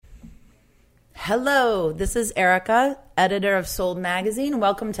Hello, this is Erica, editor of Sold Magazine.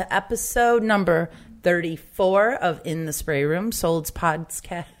 Welcome to episode number 34 of In the Spray Room, Sold's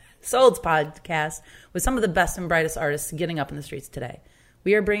podcast with some of the best and brightest artists getting up in the streets today.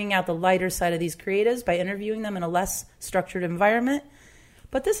 We are bringing out the lighter side of these creatives by interviewing them in a less structured environment.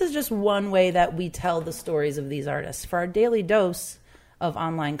 But this is just one way that we tell the stories of these artists. For our daily dose of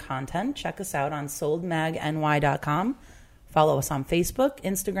online content, check us out on soldmagny.com. Follow us on Facebook,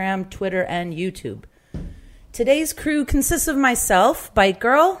 Instagram, Twitter, and YouTube. Today's crew consists of myself, Bike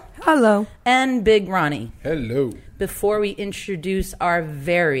Girl. Hello. And Big Ronnie. Hello. Before we introduce our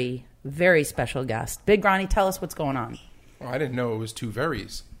very, very special guest, Big Ronnie, tell us what's going on. Oh, I didn't know it was two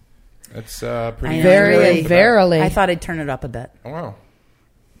veries. That's pretty Verily. I thought I'd turn it up a bit. Oh, wow.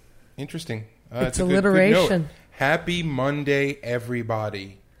 Interesting. It's a alliteration. Good note. Happy Monday,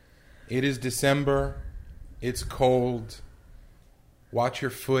 everybody. It is December. It's cold. Watch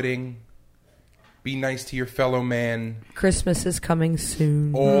your footing. Be nice to your fellow man. Christmas is coming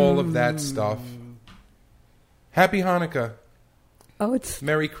soon. All of that stuff. Happy Hanukkah. Oh, it's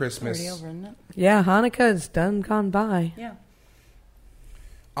Merry Christmas. Already over, isn't it? yeah. Hanukkah is gone by. Yeah.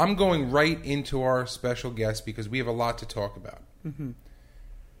 I'm going right into our special guest because we have a lot to talk about. Mm-hmm.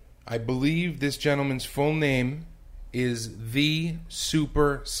 I believe this gentleman's full name is the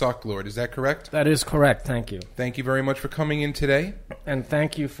Super Sucklord. Is that correct? That is correct. Thank you. Thank you very much for coming in today. And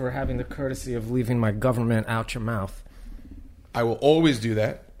thank you for having the courtesy of leaving my government out your mouth. I will always do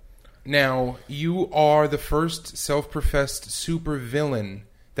that. Now, you are the first self-professed super villain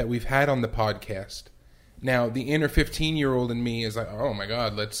that we've had on the podcast. Now, the inner 15-year-old in me is like, oh my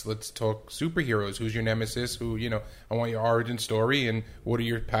God, let's talk superheroes. Who's your nemesis? I want your origin story and what are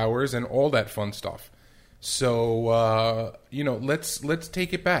your powers and all that fun stuff. So, let's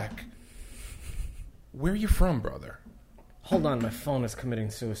take it back. Where are you from, brother? Hold on, my phone is committing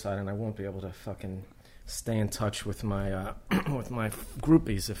suicide, and I won't be able to fucking stay in touch with my with my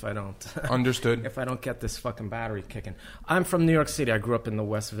groupies if I don't. Understood. If I don't get this fucking battery kicking. I'm from New York City. I grew up in the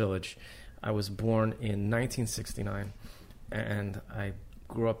West Village. I was born in 1969, and I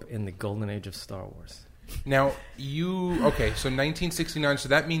grew up in the golden age of Star Wars. Now, so 1969, so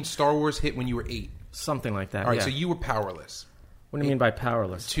that means Star Wars hit when you were 8. Something like that. All right, yeah. so you were powerless. What do you mean by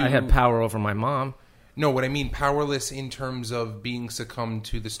powerless? I had power over my mom. No, what I mean powerless in terms of being succumbed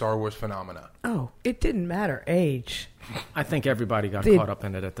to the Star Wars phenomena. Oh, it didn't matter age. I think everybody got caught up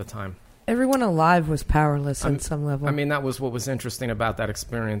in it at the time. Everyone alive was powerless on some level. I mean, that was what was interesting about that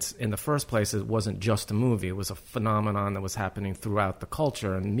experience in the first place. It wasn't just a movie. It was a phenomenon that was happening throughout the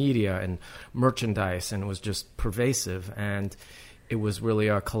culture and media and merchandise, and it was just pervasive. And it was really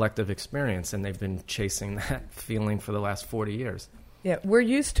a collective experience, and they've been chasing that feeling for the last 40 years. Yeah, we're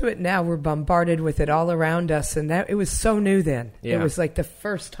used to it now. We're bombarded with it all around us, and it was so new then. Yeah. It was like the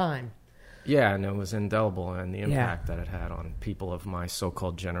first time. Yeah, and it was indelible, and the impact that it had on people of my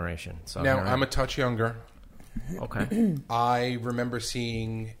so-called generation. So now, I'm a touch younger. Okay. I remember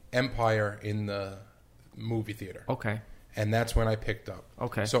seeing Empire in the movie theater. Okay. And that's when I picked up.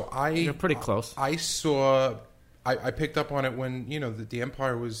 Okay. So You're pretty close. I picked up on it when, the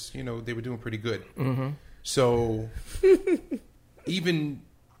Empire was, they were doing pretty good. Mm-hmm. So even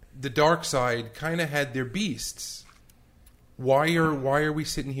the dark side kind of had their beasts. Why are we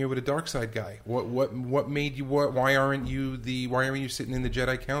sitting here with a dark side guy? What made you? Why aren't you sitting in the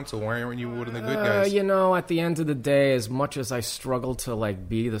Jedi Council? Why aren't you one of the good guys? At the end of the day, as much as I struggle to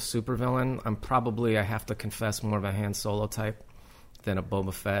be the supervillain, I have to confess, more of a Han Solo type than a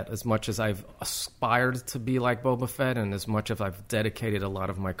Boba Fett. As much as I've aspired to be like Boba Fett, and as much as I've dedicated a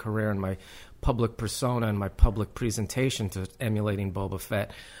lot of my career and my public persona and my public presentation to emulating Boba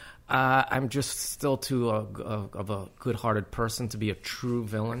Fett, I'm just still too of a good-hearted person to be a true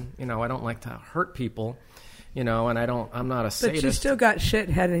villain. I don't like to hurt people, and I'm not a sadist. But you still got shit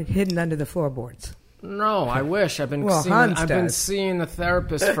hidden under the floorboards. No, I wish. I've been seeing a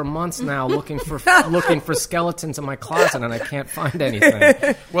therapist for months now, looking for skeletons in my closet, and I can't find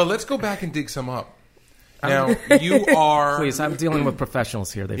anything. Well, let's go back and dig some up. Now, you are... Please, I'm dealing with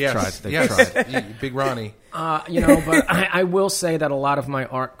professionals here. They've tried. Big Ronnie. But I will say that a lot of my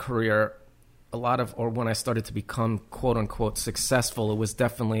art career, when I started to become quote-unquote successful, it was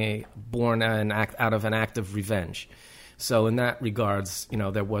definitely born out of an act of revenge. So in that regards,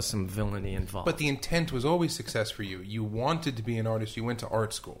 there was some villainy involved. But the intent was always success for you. You wanted to be an artist. You went to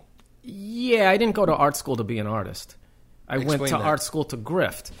art school. Yeah, I didn't go to art school to be an artist. I went to art school to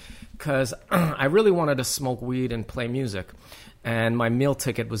grift because I really wanted to smoke weed and play music. And my meal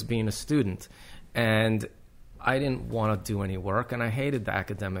ticket was being a student. And I didn't want to do any work, and I hated the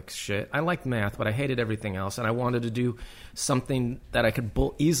academic shit. I liked math, but I hated everything else, and I wanted to do something that I could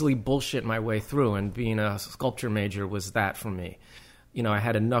easily bullshit my way through, and being a sculpture major was that for me. You know, I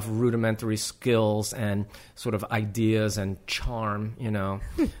had enough rudimentary skills and sort of ideas and charm, you know,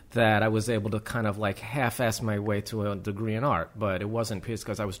 that I was able to kind of like half-ass my way to a degree in art. But it wasn't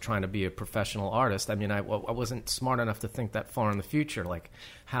because I was trying to be a professional artist. I mean, I wasn't smart enough to think that far in the future. Like,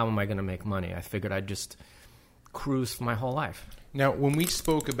 how am I going to make money? I figured I'd just cruise for my whole life. Now, when we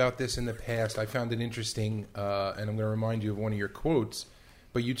spoke about this in the past, I found it interesting, and I'm going to remind you of one of your quotes,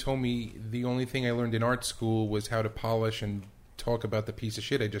 but you told me the only thing I learned in art school was how to polish and talk about the piece of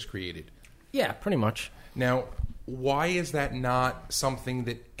shit I just created. Yeah, pretty much. Now, why is that not something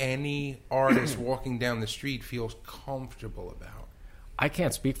that any artist walking down the street feels comfortable about? I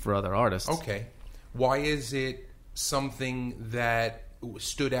can't speak for other artists. Okay. Why is it something that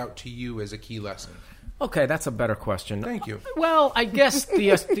stood out to you as a key lesson? Okay, that's a better question. Thank you. Well, I guess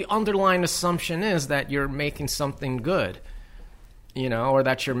the underlying assumption is that you're making something good, you know, or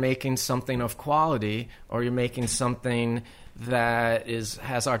that you're making something of quality, or you're making something that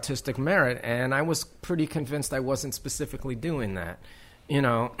has artistic merit. And I was pretty convinced I wasn't specifically doing that. You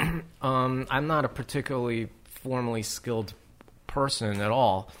know, I'm not a particularly formally skilled person at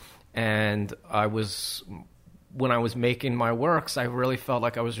all, and when I was making my works, I really felt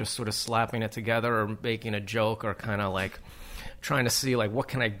like I was just sort of slapping it together or making a joke or kind of like trying to see like what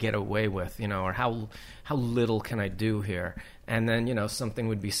can I get away with, you know, or how little can I do here. And then, you know, something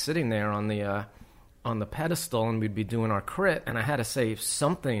would be sitting there on the pedestal, and we'd be doing our crit, and I had to say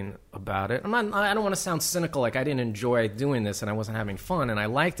something about it. I don't want to sound cynical, like I didn't enjoy doing this and I wasn't having fun and I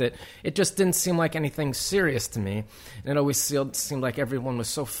liked it. It just didn't seem like anything serious to me. And it always seemed like everyone was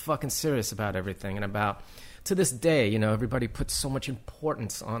so fucking serious about everything, and about... To this day, you know, everybody puts so much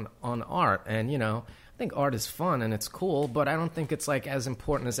importance on art. And, you know, I think art is fun and it's cool, but I don't think it's, like, as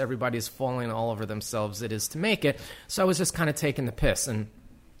important as everybody's falling all over themselves it is to make it. So I was just kind of taking the piss, and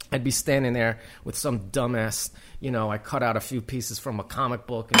I'd be standing there with some dumbass, you know, I cut out a few pieces from a comic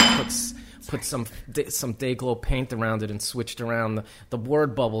book and put some Dayglow paint around it and switched around the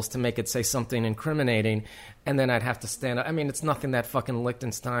word bubbles to make it say something incriminating, and then I'd have to stand up. I mean, it's nothing that fucking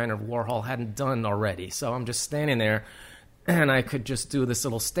Lichtenstein or Warhol hadn't done already. So I'm just standing there, and I could just do this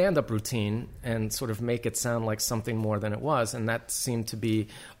little stand-up routine and sort of make it sound like something more than it was, and that seemed to be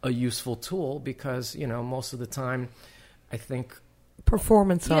a useful tool because, you know, most of the time I think...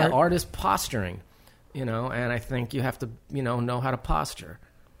 Performance art. Yeah, art is posturing, you know, and I think you have to, you know how to posture.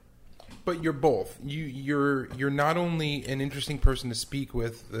 But you're both. You're not only an interesting person to speak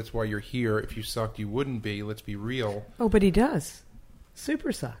with, that's why you're here. If you sucked, you wouldn't be. Let's be real. Oh, but he does.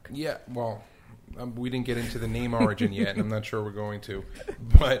 Super suck. Yeah, well, we didn't get into the name origin yet, and I'm not sure we're going to.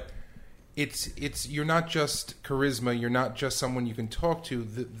 But it's you're not just charisma. You're not just someone you can talk to.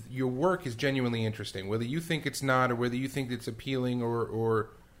 Your work is genuinely interesting, whether you think it's not or whether you think it's appealing or...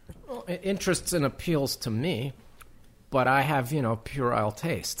 Well, it interests and appeals to me, but I have, you know, puerile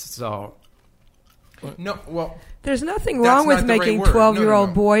taste, so... No, well... There's nothing wrong with making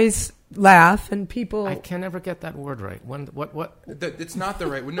 12-year-old boys laugh and people... I can never get that word right. What? It's not the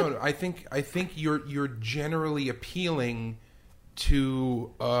right word. No, I think you're generally appealing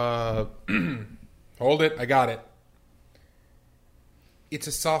to... hold it, I got it. It's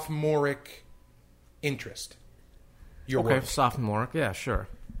a sophomoric interest. Your work. Sophomoric, yeah, sure.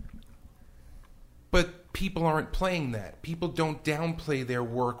 But people aren't playing that. People don't downplay their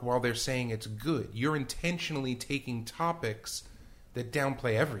work while they're saying it's good. You're intentionally taking topics that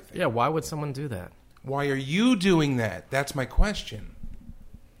downplay everything. Yeah, why would someone do that? Why are you doing that? That's my question.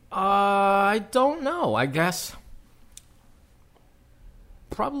 I don't know. I guess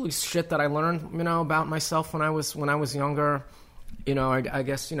probably shit that I learned, you know, about myself when I was younger. You know, I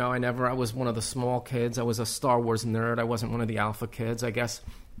guess, you know, I was one of the small kids. I was a Star Wars nerd. I wasn't one of the alpha kids. I guess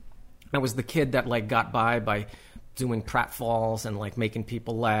I was the kid that, like, got by doing pratfalls and, like, making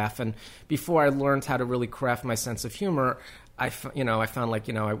people laugh. And before I learned how to really craft my sense of humor, I found, like,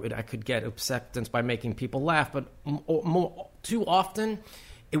 you know, I could get acceptance by making people laugh. But too often,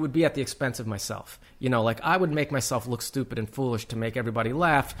 it would be at the expense of myself. You know, like, I would make myself look stupid and foolish to make everybody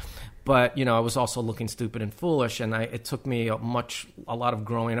laugh. But, you know, I was also looking stupid and foolish. And it took me a lot of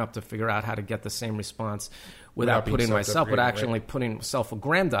growing up to figure out how to get the same response without putting myself, but actually putting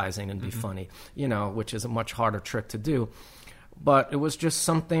self-aggrandizing and be funny, you know, which is a much harder trick to do. But it was just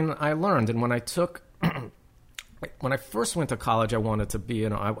something I learned. And when I took when I first went to college, I wanted to be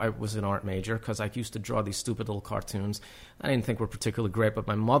I was an art major because I used to draw these stupid little cartoons. I didn't think were particularly great, but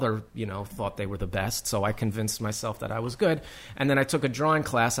my mother, thought they were the best. So I convinced myself that I was good. And then I took a drawing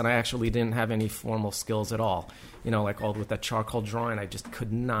class, and I actually didn't have any formal skills at all. Like all with that charcoal drawing, I just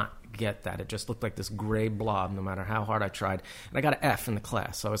could not get that. It just looked like this gray blob no matter how hard I tried. And I got an F in the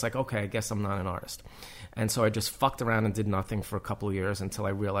class. So I was like, okay, I guess I'm not an artist. And so I just fucked around and did nothing for a couple of years until I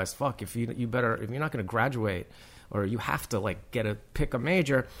realized, fuck, if you're not going to graduate, or you have to pick a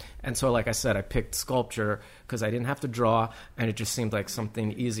major. And so, like I said, I picked sculpture because I didn't have to draw, and it just seemed like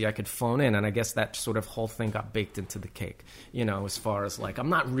something easy I could phone in. And I guess that sort of whole thing got baked into the cake, as far as I'm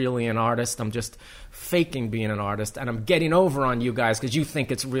not really an artist. I'm just faking being an artist, and I'm getting over on you guys because you think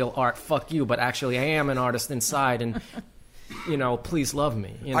it's real art. Fuck you. But actually, I am an artist inside, and please love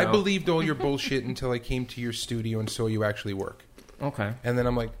me. I believed all your bullshit until I came to your studio and saw you actually work. Okay. And then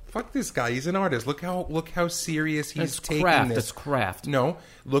I'm like, fuck this guy. He's an artist. Look how serious he's taking this. It's craft. No,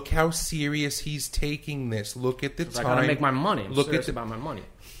 look how serious he's taking this. Look at the time. I gotta make my money. I'm serious about my money.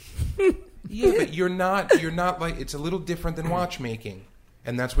 Yeah, but you're not like, it's a little different than watchmaking,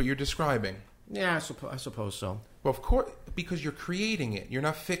 and that's what you're describing. Yeah, I suppose so. Well, of course, because you're creating it. You're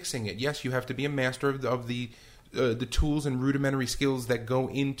not fixing it. Yes, you have to be a master of the tools and rudimentary skills that go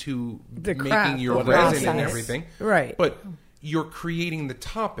into making your resin and everything. Right. But you're creating the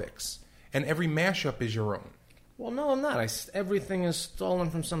topics, and every mashup is your own. Well, no, I'm not. Everything is stolen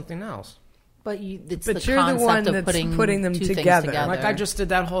from something else. But it's but the you're concept the one of that's putting them two things together. Like I just did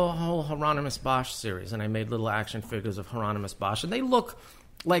that whole Hieronymus Bosch series, and I made little action figures of Hieronymus Bosch, and they look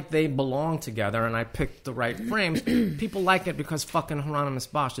like they belong together, and I picked the right frames. People like it because fucking Hieronymus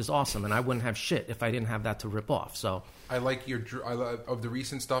Bosch is awesome, and I wouldn't have shit if I didn't have that to rip off. So I like of the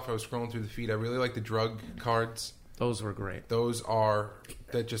recent stuff. I was scrolling through the feed. I really like the drug cards. Those were great. Those are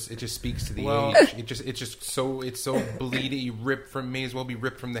it just speaks to the age. It's so bleedy. You may as well be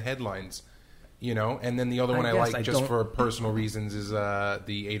ripped from the headlines, And then the other one I like just for personal reasons is the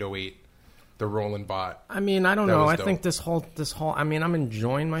 808, the Roland Bot. I mean, I don't know. I think this whole. I mean, I'm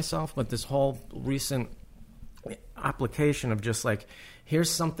enjoying myself, but this whole recent application of just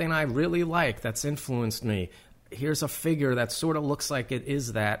here's something I really like that's influenced me. Here's a figure that sort of looks like it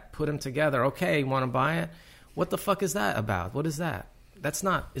is that. Put them together. Okay, you want to buy it? What the fuck is that about? What is that? That's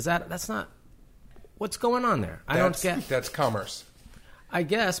not. What's going on there? I don't get. That's commerce. I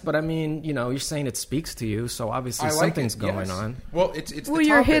guess, but I mean, you're saying it speaks to you, so obviously something's going on. Well, it's. Well,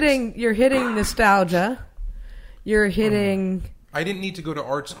 you're hitting nostalgia. You're hitting. I didn't need to go to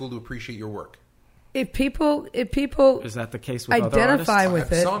art school to appreciate your work. If people is that the case with identify other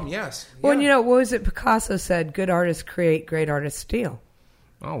with it? Some, yes. Well, what was it? Picasso said, "Good artists create, great artists steal."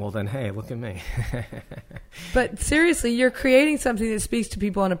 Oh, well then, hey, look at me. But seriously, you're creating something that speaks to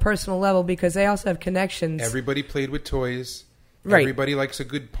people on a personal level because they also have connections. Everybody played with toys. Right. Everybody likes a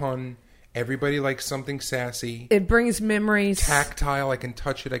good pun. Everybody likes something sassy. It brings memories. Tactile, I can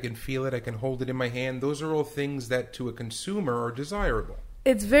touch it, I can feel it, I can hold it in my hand. Those are all things that to a consumer are desirable.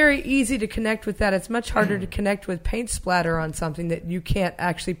 It's very easy to connect with that. It's much harder to connect with paint splatter on something that you can't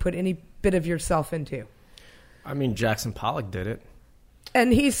actually put any bit of yourself into. I mean, Jackson Pollock did it.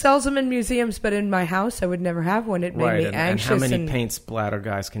 And he sells them in museums, but in my house, I would never have one. It made me anxious. And how many paint splatter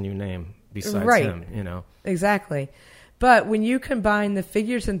guys can you name besides him? Exactly. But when you combine the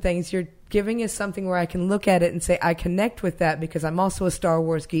figures and things, you're giving us something where I can look at it and say, I connect with that because I'm also a Star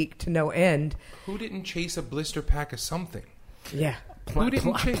Wars geek to no end. Who didn't chase a blister pack of something? Yeah. Plenty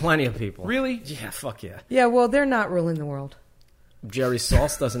of people. Really? Yeah, fuck yeah. Yeah, well, they're not ruling the world. Jerry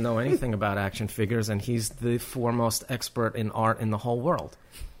Saltz doesn't know anything about action figures, and he's the foremost expert in art in the whole world.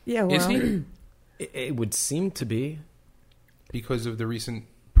 Yeah, well. Is he? It would seem to be. Because of the recent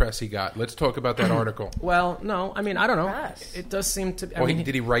press he got. Let's talk about that article. Well, no, I mean, I don't know. Press. It does seem to be.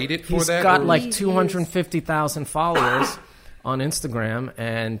 Did he write it for he's that? He's got like 250,000 followers on Instagram,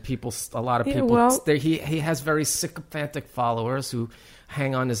 and a lot of people, he has very sycophantic followers who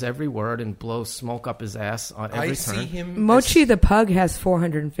hang on his every word and blow smoke up his ass on every turn. See him Mochi the Pug has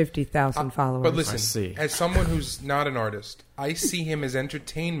 450,000 followers. But listen, as someone who's not an artist, I see him as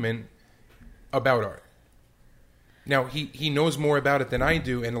entertainment about art. Now, he knows more about it than I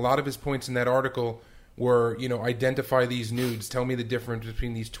do, and a lot of his points in that article were, identify these nudes, tell me the difference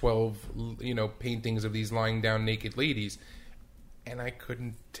between these 12, paintings of these lying down naked ladies. And I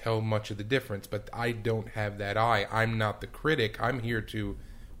couldn't tell much of the difference, but I don't have that eye. I'm not the critic. I'm here to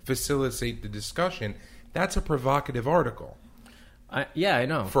facilitate the discussion. That's a provocative article. Yeah, I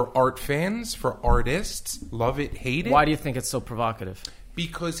know. For art fans, for artists, love it, hate it. Why do you think it's so provocative?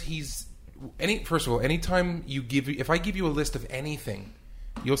 Because first of all, anytime if I give you a list of anything,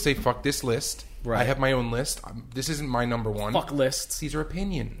 You'll say, fuck this list. Right. I have my own list. This isn't my number one. Fuck lists. These are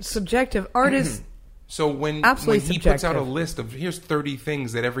opinions. Subjective. Art is So when absolutely he puts out a subjective. list of here's 30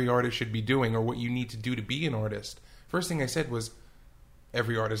 things that every artist should be doing or what you need to do to be an artist, first thing I said was,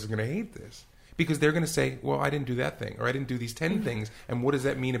 every artist is going to hate this. Because they're going to say, well, I didn't do that thing, or I didn't do these 10 things, and what does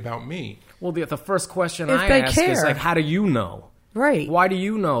that mean about me? Well, the first question If I they ask care. is like, how do you know? right. Why do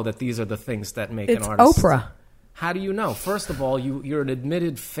you know that these are the things that make It's an artist? Oprah. How do you know? First of all, you're an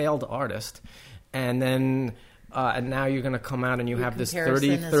admitted failed artist, and then and now you're going to come out and you have this 30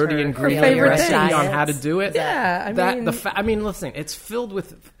 comparison is her ingredient favorite recipe thing. on how to do it. Yeah, I mean, listen, it's filled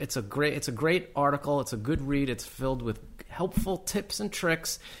with it's a great article. It's a good read. It's filled with helpful tips and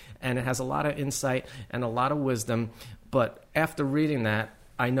tricks, and it has a lot of insight and a lot of wisdom. But after reading that,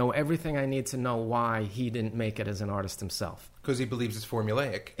 I know everything I need to know why he didn't make it as an artist himself. Because he believes it's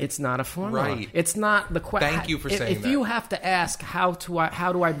formulaic. It's not a formula. Right. It's not the question. Thank you for saying if that. you have to ask how do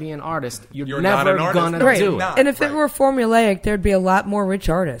I be an artist, you're not never an artist. gonna No, Right. do it. not. And if Right. it were formulaic, there'd be a lot more rich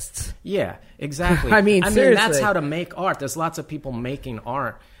artists. Yeah, exactly. I mean, that's seriously. how to make art. There's lots of people making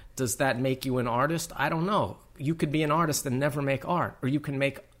art. Does that make you an artist? I don't know. You could be an artist and never make art, or you can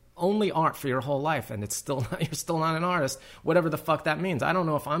make only art for your whole life, and it's still not, you're still not an artist. Whatever the fuck that means. I don't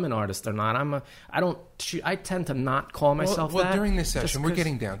know if I'm an artist or not. I tend to not call myself well, that. during this just session, we're 'cause-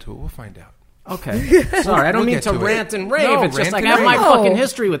 getting down to it. We'll find out. Okay. Sorry, I don't We'll mean get to to it. rant and rave. No, it's just rant like and I have my rave. fucking No.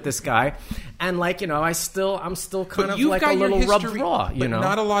 history with this guy, and like I'm still kind of you've like got a little your rubbed history, raw. You but know,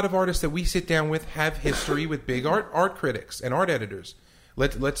 not a lot of artists that we sit down with have history with big art critics and art editors.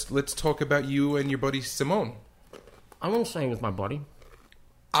 Let's talk about you and your buddy Simone. I wasn't saying it was my buddy.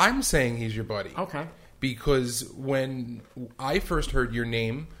 I'm saying he's your buddy. Okay. Because when I first heard your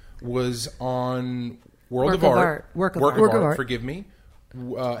name was on World of Work of Art. Art. Work of Art. Art. Forgive me.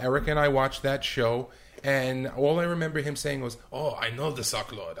 Eric and I watched that show, and all I remember him saying was, "Oh, I know the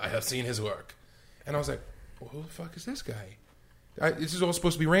Sock Lord. I have seen his work." And I was like, well, "Who the fuck is this guy?" This is all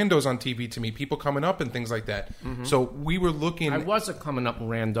supposed to be randos on TV to me, people coming up and things like that. So we were looking. I wasn't coming up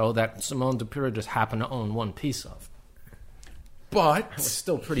rando that Simone DePura just happened to own one piece of. But was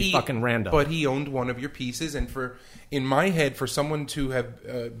still pretty fucking random. But he owned one of your pieces, and in my head, for someone to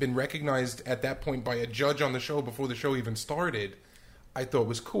have been recognized at that point by a judge on the show before the show even started, I thought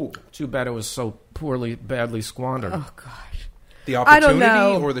was cool. Too bad it was so badly squandered. Oh gosh. The I don't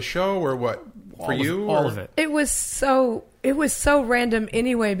opportunity, know. or the show, or what for you? all or? of it. It was so random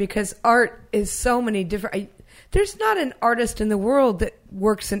anyway because art is so many different. There's not an artist in the world that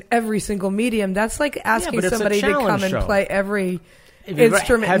works in every single medium. That's like asking but it's a somebody to come challenge and show. play every Have you ever-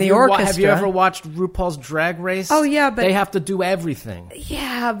 instrument in have the you wa- orchestra. Have you ever watched RuPaul's Drag Race? Oh, yeah, but- they have to do everything.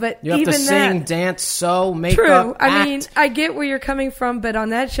 Yeah, but You have even to sing, that, dance, sew, make true. up, I act. mean, I get where you're coming from, but on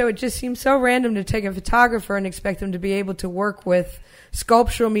that show, it just seems so random to take a photographer and expect them to be able to work with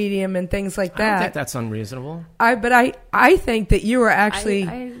sculptural medium and things like I don't that. think that's unreasonable. I think that you are actually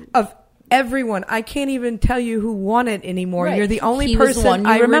I- of everyone. I can't even tell you who won it anymore. Right. You're the only He was the person one you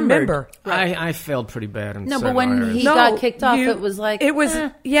I remembered. remember. I failed pretty bad in No, but certain when areas. he got kicked off, it was like, it was eh.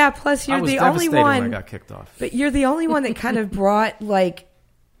 yeah. Plus, I you're was the only devastated when I one. got kicked off. But you're the only one that kind of brought like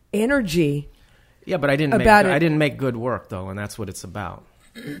energy. Yeah, but I didn't About make it. I didn't make good work though, and that's what it's about.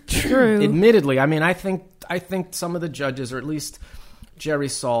 True. Admittedly, I mean, I think some of the judges, or at least Jerry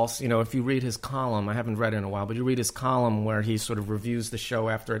Salz, if you read his column, I haven't read it in a while, but you read his column where he sort of reviews the show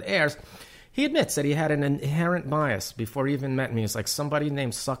after it airs. He admits that he had an inherent bias before he even met me. It's like, somebody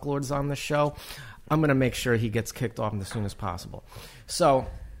named Sucklord's on the show. I'm going to make sure he gets kicked off as soon as possible. So,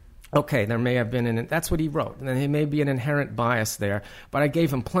 okay, there may have been that's what he wrote. And there may be an inherent bias there, but I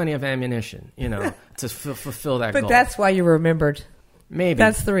gave him plenty of ammunition, to fulfill that but goal. that's why you remembered. Maybe.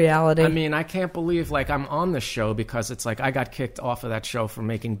 That's the reality. I mean, I can't believe I'm on the show because it's like I got kicked off of that show for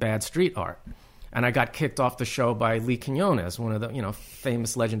making bad street art. And I got kicked off the show by Lee Quinones, one of the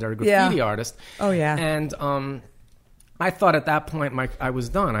famous legendary graffiti artists. Oh, yeah. And I thought at that point I was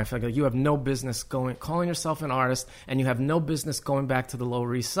done. I felt like you have no business calling yourself an artist, and you have no business going back to the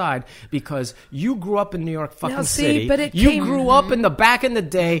Lower East Side because you grew up in New York fucking Now, see, City. but You grew up in the back in the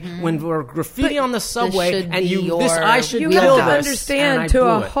day when there were graffiti But on the subway, should and be I should you kill have to this, understand, and I to blew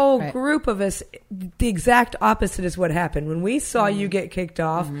a it. whole Right. group of us, the exact opposite is what happened. When we saw you get kicked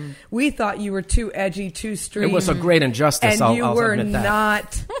off, we thought you were too edgy, too street. It was a great injustice. and you I'll were admit that.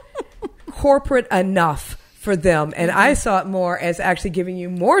 not corporate enough for them. And I saw it more as actually giving you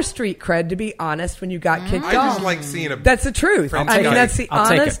more street cred, to be honest, when you got kicked I off. just like seeing a That's the truth. Friends I mean, guy. that's the I'll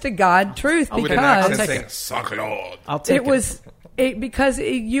take honest it. to God truth with an because accent take saying it. "Suck Lord." I'll take it was because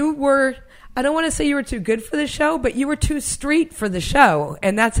you were. I don't want to say you were too good for the show, but you were too street for the show,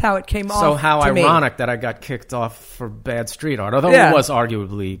 and that's how it came off. So how to me. ironic that I got kicked off for bad street art, although Yeah. it was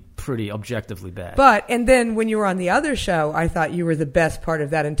arguably pretty objectively bad. And then when you were on the other show, I thought you were the best part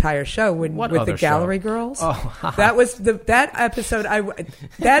of that entire show with What the other Gallery show? Girls. Oh, that was that episode.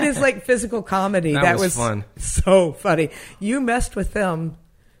 That is like physical comedy. That was fun. So funny. You messed with them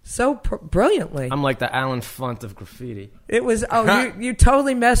so brilliantly. I'm like the Alan Funt of graffiti. It was you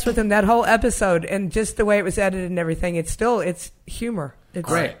totally messed with them that whole episode, and just the way it was edited and everything. It's humor. It's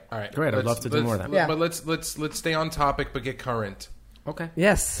Great. All right. Great. I'd love to do more of that. Yeah. But let's stay on topic, but get current. Okay.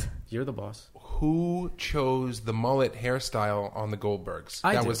 Yes. You're the boss. Who chose the mullet hairstyle on the Goldbergs?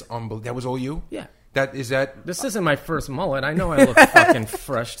 I that did. was unbelievable. That was all you? Yeah. That This isn't my first mullet. I know I look fucking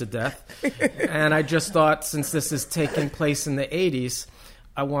fresh to death. And I just thought, since this is taking place in the 80s,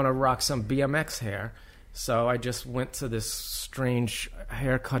 I want to rock some BMX hair. So I just went to this strange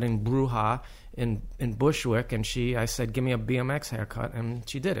haircutting bruja in Bushwick, and I said, give me a BMX haircut, and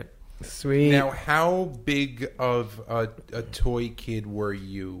she did it. Sweet. Now, how big of a toy kid were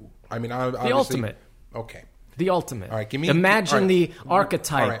you? I mean, obviously, The ultimate. Okay. The ultimate. All right, Imagine all right. the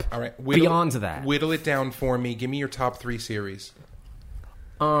archetype All right. beyond that. Whittle it down for me. Give me your top 3 series.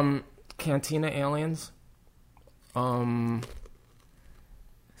 Cantina Aliens.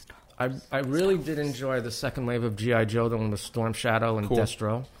 I really did enjoy the second wave of G.I. Joe, the one with Storm Shadow and Cool.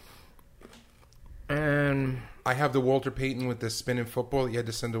 Destro. And I have the Walter Payton with the spinning football that you had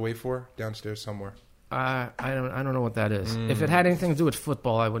to send away for downstairs somewhere. I don't know what that is. If it had anything to do with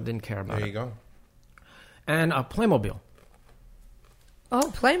football, I didn't care about There it. you go. And Playmobil. Oh,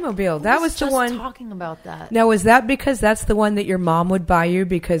 Playmobil. That was the just one. talking about that. Now, was that because that's the one that your mom would buy you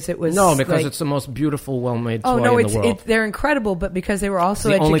because it was No, because like, it's the most beautiful, well-made oh toy no, in the world. they're incredible, but because they were also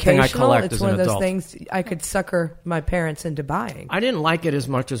The only thing I educational, collect it's as one an of those adult. things I could sucker my parents into buying. I didn't like it as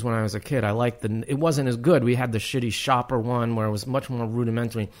much as when I was a kid. I liked it wasn't as good. We had the shitty shopper one where it was much more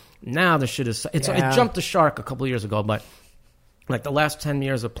rudimentary. Now the shit is it jumped the shark a couple of years ago, but like the last 10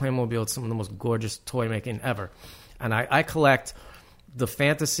 years of Playmobil, it's some of the most gorgeous toy making ever. And I collect the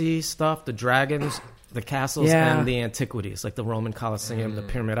fantasy stuff, the dragons, the castles, Yeah. and the antiquities, like the Roman Colosseum, the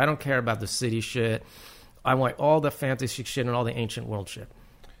pyramid. I don't care about the city shit. I want all the fantasy shit and all the ancient world shit.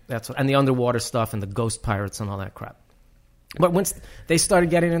 And the underwater stuff and the ghost pirates and all that crap. But once they started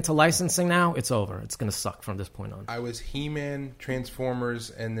getting into licensing now, it's over. It's going to suck from this point on. I was He-Man, Transformers,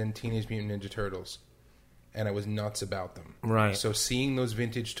 and then Teenage Mutant Ninja Turtles. And I was nuts about them. Right. So seeing those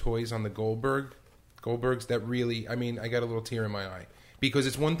vintage toys on the Goldbergs, that really, I mean, I got a little tear in my eye. Because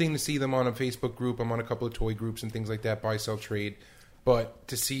it's one thing to see them on a Facebook group. I'm on a couple of toy groups and things like that, buy, sell, trade. But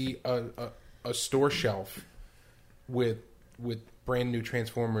to see a store shelf with brand new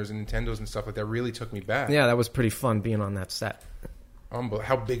Transformers and Nintendos and stuff like that really took me back. Yeah, that was pretty fun being on that set.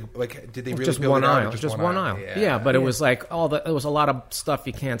 How big? Like, did they really Just build one it out? aisle. Just one aisle. Yeah, but it was like there was a lot of stuff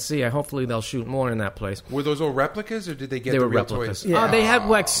you can't see. Hopefully they'll shoot more in that place. Were those all replicas, or did they get They the were real replicas. toys? Yeah. They had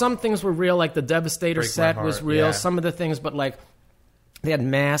like some things were real, like the Devastator Break my set was heart, real. yeah. Some of the things, but like they had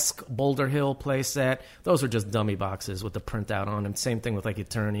Mask, Boulder Hill play set. Those were just dummy boxes with the printout on them. Same thing with like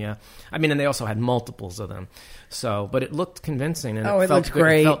Eternia. I mean, and they also had multiples of them. So, but it looked convincing and Oh, it felt looked good.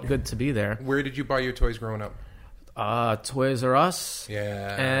 great. It felt good to be there. Where did you buy your toys growing up? Toys R Us. Yeah,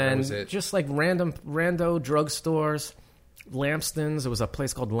 that and was it. just like rando drugstores. Lampston's. There was a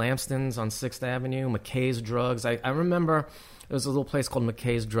place called Lampston's on 6th Avenue. McKay's Drugs. I remember there was a little place called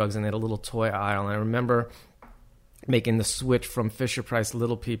McKay's Drugs, and they had a little toy aisle. And I remember making the switch from Fisher-Price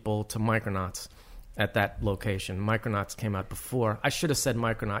Little People to Micronauts at that location. Micronauts came out before. I should have said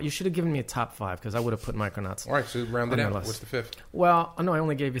Micronaut. You should have given me a top 5 because I would have put Micronauts. All right, so round it On out. your list. What's the fifth? Well, no, I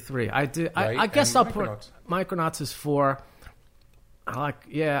only gave you 3. I did. Right, I guess and I'll Micronauts. put Micronauts is 4. I like.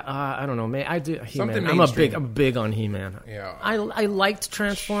 Yeah, I don't know. I do He-Man. Something I'm big on He-Man. Yeah. I liked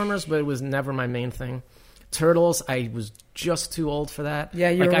Transformers, but it was never my main thing. Turtles, I was just too old for that. Yeah,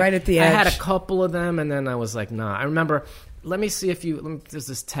 you were right at the I had a edge. couple of them, and then I was like, nah. I remember. Let me see if there's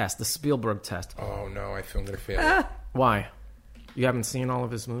this test, the Spielberg test. Oh no, I feel I'm gonna fail. Why? You haven't seen all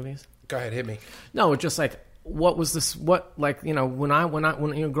of his movies? Go ahead, hit me. No, it's just like what was this? What like when you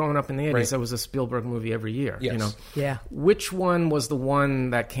were growing up in the 80s, Right. there was a Spielberg movie every year. Yes. You know, Yeah. which one was the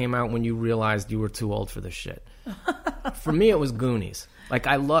one that came out when you realized you were too old for this shit? For me, it was Goonies. Like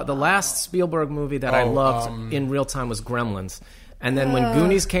I love the last Spielberg movie that I loved in real time was Gremlins. And then when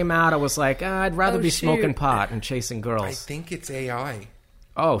Goonies came out, I was like, I'd rather Oh, be shoot. smoking pot and chasing girls. I think it's AI.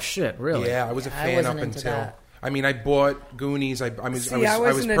 Oh shit, really? Yeah, I was a I fan wasn't up into until. that. I mean, I bought Goonies. I was See, I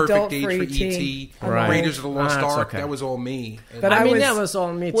was an perfect adult age for for E.T. E.T. Right. Raiders of the Lost That's Ark. okay. That was all me. And But I mean, was- that was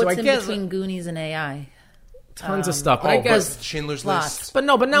all me too. What's I in guess between Goonies and AI? tons of stuff. Oh, I but guess, Schindler's lots. List. but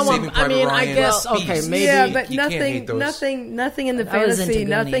now Saving I Private mean, I Ryan, guess Beast. okay, maybe. Yeah, but You can't hate those. nothing in the I was into fantasy,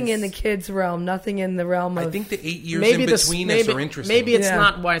 nothing Goonies. in the kids' realm, nothing in the realm of. I think the 8 years maybe in between us are interesting. Maybe it's Yeah.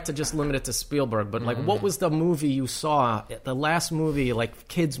 not right to just limit it to Spielberg, but like, what was the movie you saw? The last movie, like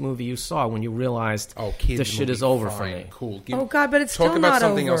kids movie you saw when you realized kids this shit movie, is over fine, for me. Cool. Oh, God, but it's talk still about not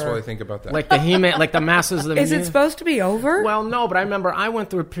something else over. while I think about that. Like the He-Man, like the Masters of the Is it supposed to be over? Well, no, but I remember I went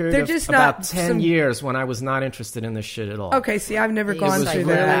through a period They're of just about not 10 some- years when I was not interested in this shit at all. Okay, see, I've never It gone was through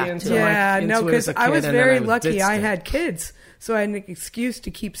really that. into Yeah, into no, it because as a I kid, was and then very I lucky. ditched I it. had kids, so I had an excuse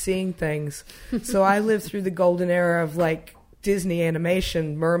to keep seeing things. So I lived through the golden era of like Disney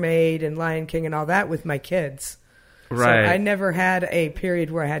animation, Mermaid and Lion King and all that with my kids. Right. So I never had a period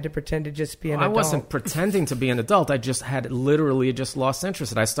where I had to pretend to just be an I adult. wasn't pretending to be an adult. I just had literally just lost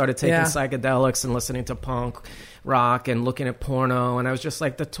interest. I started taking Yeah. psychedelics and listening to punk rock and looking at porno. And I was just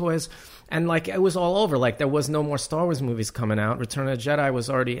like, the toys. And like, it was all over. Like, there was no more Star Wars movies coming out. Return of the Jedi was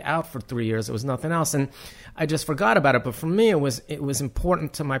already out for 3 years. There was nothing else. And I just forgot about it. But for me, it was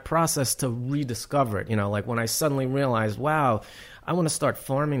important to my process to rediscover it. You know, like when I suddenly realized, wow, I want to start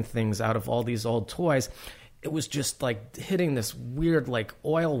farming things out of all these old toys. It was just like hitting this weird like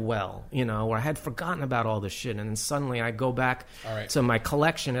oil well, you know, where I had forgotten about all this shit, and then suddenly I go back to my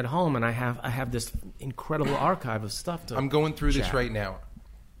collection at home, and I have this incredible archive of stuff. I'm going through this chat. right now.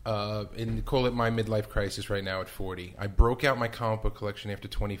 And call it my midlife crisis right now at 40. I broke out my comic book collection after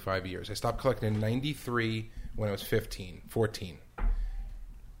 25 years. I stopped collecting in 93 when I was 14.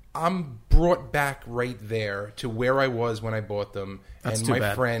 I'm brought back right there to where I was when I bought them. That's and too my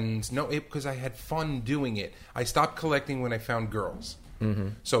bad. friends, because I had fun doing it. I stopped collecting when I found girls. Mm-hmm.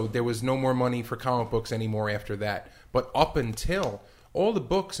 So there was no more money for comic books anymore after that. But up until all the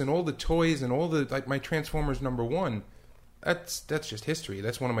books and all the toys and all the, like my Transformers #1, that's just history.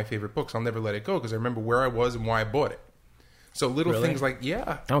 That's one of my favorite books. I'll never let it go because I remember where I was and why I bought it. So little Really? things like, yeah.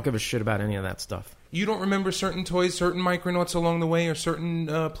 I don't give a shit about any of that stuff. You don't remember certain toys, certain Micronauts along the way, or certain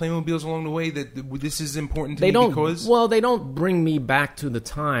Playmobiles along the way that this is important to They me don't. because... Well, they don't bring me back to the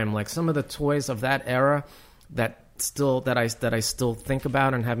time. Like some of the toys of that era that I still think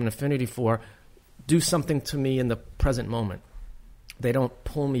about and have an affinity for, do something to me in the present moment. They don't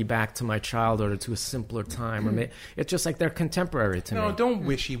pull me back to my childhood or to a simpler time. Or it's just like they're contemporary to me. No, don't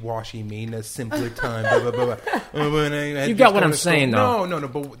wishy-washy mean a simpler time. Blah, blah, blah, blah. You got what I'm saying, though. No,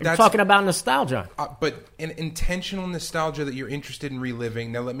 but I'm that's... talking about nostalgia. But an intentional nostalgia that you're interested in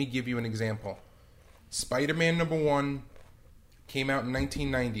reliving. Now, let me give you an example. Spider-Man #1 came out in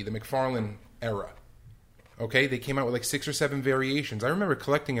 1990, the McFarlane era. Okay? They came out with like 6 or 7 variations. I remember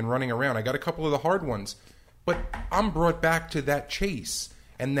collecting and running around. I got a couple of the hard ones. But I'm brought back to that chase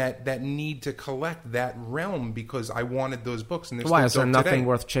and that need to collect that realm because I wanted those books. And Why? Is there dope nothing today.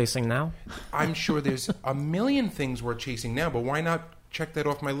 worth chasing now? I'm sure there's a million things worth chasing now, but why not check that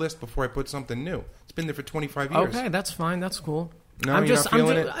off my list before I put something new? It's been there for 25 years. Okay, that's fine. That's cool. No, you're not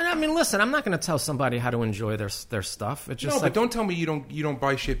feeling it? I mean, listen, I'm not going to tell somebody how to enjoy their stuff. It's just No, like, but don't tell me you don't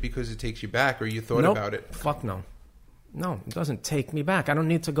buy shit because it takes you back or you thought nope, about it. Fuck no. No, it doesn't take me back. I don't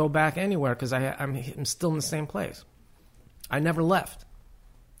need to go back anywhere because I'm still in the same place. I never left.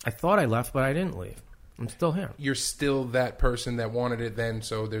 I thought I left, but I didn't leave. I'm still here. You're still that person that wanted it then,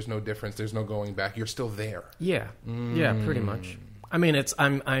 so there's no difference. There's no going back. You're still there. Yeah, yeah, pretty much. I mean,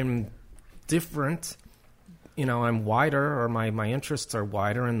 I'm different. You know, I'm wider, or my interests are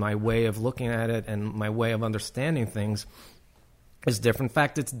wider, and my way of looking at it and my way of understanding things is different. In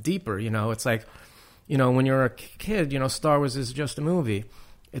fact, it's deeper. You know, it's like, you know, when you're a kid, you know, Star Wars is just a movie.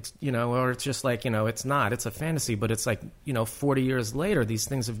 It's, you know, or it's just like, you know, it's not. It's a fantasy, but it's like, you know, 40 years later, these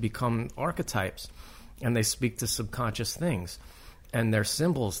things have become archetypes, and they speak to subconscious things, and they're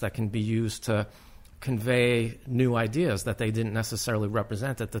symbols that can be used to convey new ideas that they didn't necessarily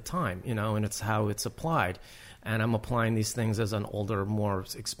represent at the time, you know, and it's how it's applied. And I'm applying these things as an older, more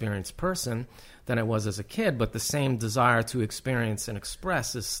experienced person than I was as a kid, but the same desire to experience and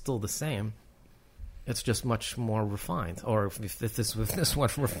express is still the same. It's just much more refined, or if this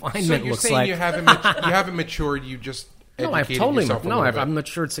what refinement So you're looks saying like. you haven't matured. You just No, I've educated totally yourself a no. little I've bit.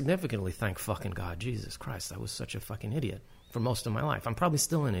 matured significantly. Thank fucking God, Jesus Christ! I was such a fucking idiot for most of my life. I'm probably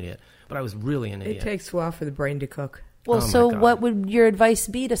still an idiot, but I was really an idiot. It takes a while for the brain to cook. Well, Oh, my so God. what would your advice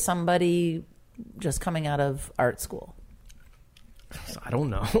be to somebody just coming out of art school? I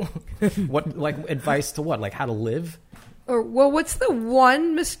don't know. What, like, advice to what? Like how to live? Or well, what's the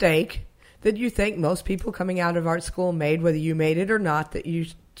one mistake that you think most people coming out of art school made, whether you made it or not, that you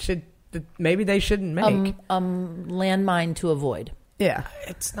should that maybe they shouldn't make? Landmine to avoid. Yeah.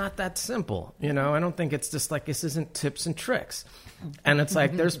 It's not that simple, you know. I don't think it's just like this isn't tips and tricks, and it's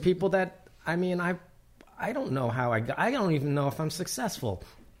like there's people that I mean I I don't know how I don't even know if I'm successful.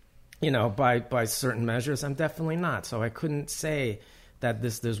 By certain measures, I'm definitely not. So I couldn't say that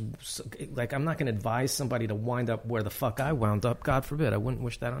I'm not going to advise somebody to wind up where the fuck I wound up. God forbid. I wouldn't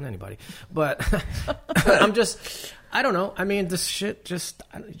wish that on anybody. But I don't know. I mean, this shit just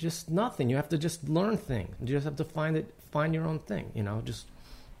nothing. You have to just learn things. You just have to find your own thing.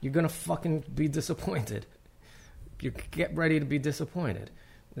 You're going to fucking be disappointed. You get ready to be disappointed.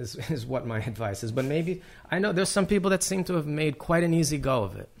 This is what my advice is. But maybe, I know there's some people that seem to have made quite an easy go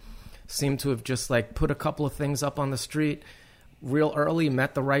of it. Seem to have just put a couple of things up on the street real early,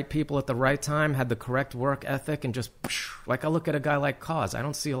 met the right people at the right time, had the correct work ethic, and just, I look at a guy like Cause. I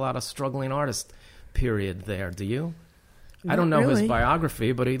don't see a lot of struggling artist period there. Do you? I don't know his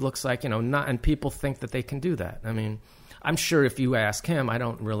biography, but he looks like, not, and people think that they can do that. I mean, I'm sure if you ask him, I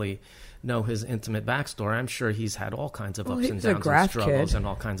don't really know his intimate backstory. I'm sure he's had all kinds of ups and downs and struggles and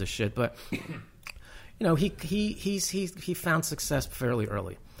all kinds of shit. But, he found success fairly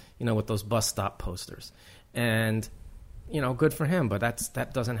early, with those bus stop posters. And, good for him. But that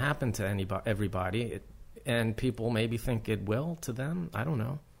doesn't happen to everybody. And people maybe think it will to them. I don't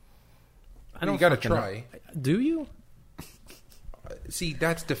know. You got to try. Do you? See,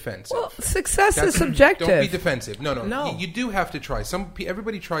 that's defensive. Well, success is subjective. Don't be defensive. No. You do have to try.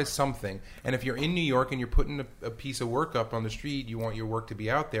 Everybody tries something. And if you're in New York and you're putting a piece of work up on the street, you want your work to be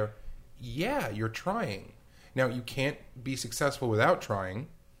out there. Yeah, you're trying. Now, you can't be successful without trying.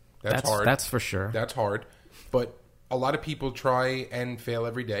 That's hard. That's for sure. That's hard. But a lot of people try and fail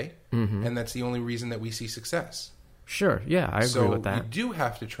every day. Mm-hmm. And that's the only reason that we see success. Sure, yeah, I agree with that. So you do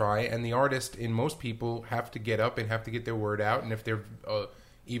have to try, and the artist in most people have to get up and have to get their word out, and if they're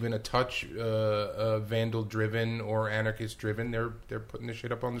even a touch vandal-driven or anarchist-driven, they're putting the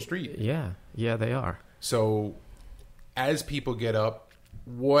shit up on the street. Yeah, they are. So as people get up,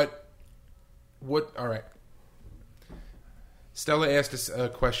 what all right. Stella asked us a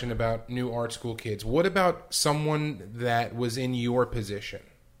question about new art school kids. What about someone that was in your position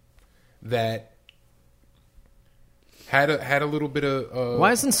that had a little bit of... Why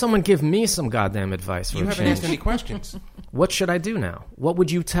doesn't someone give me some goddamn advice? You haven't asked any questions. What should I do now? What would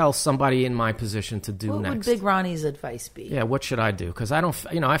you tell somebody in my position to do next? What would Big Ronnie's advice be? Yeah, what should I do? Because I don't...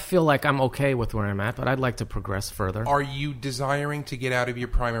 I feel like I'm okay with where I'm at, but I'd like to progress further. Are you desiring to get out of your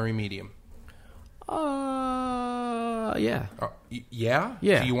primary medium? Yeah. Yeah?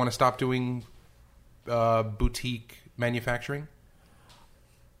 Yeah. Do you want to stop doing boutique manufacturing?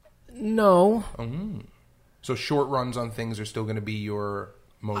 No. So short runs on things are still going to be your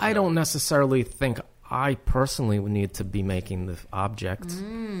mojo? I don't necessarily think I personally would need to be making the object.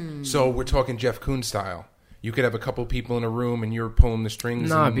 So we're talking Jeff Koons style. You could have a couple people in a room and you're pulling the strings.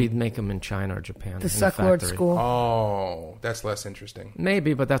 No, I'd be make them in China or Japan. The Sucklord School. Oh, that's less interesting.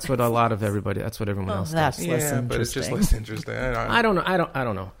 Maybe, but that's what that's what everyone else does. That's less interesting. But it's just less interesting. I don't know. I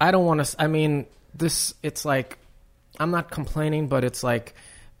don't know. I don't want to. I mean, it's like, I'm not complaining, but it's like,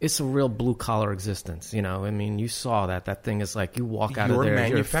 it's a real blue-collar existence, I mean, you saw that thing is like, you walk out of there,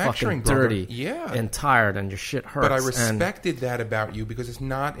 you're fucking dirty and tired, and your shit hurts. But I respected that about you, because it's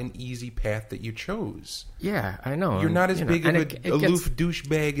not an easy path that you chose. Yeah, I know. You're not as big of an aloof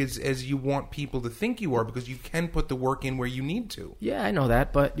douchebag as you want people to think you are, because you can put the work in where you need to. Yeah, I know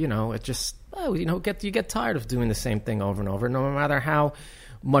that, but, it just, you get tired of doing the same thing over and over, no matter how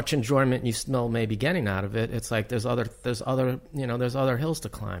much enjoyment you still may be getting out of it. It's like there's other hills to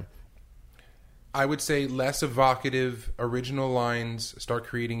climb. I would say less evocative, original lines. Start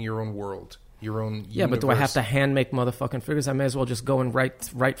creating your own world, your own universe. But do I have to hand make motherfucking figures? I may as well just go and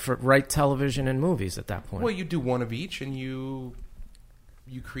write television and movies at that point. Well, you do one of each, and you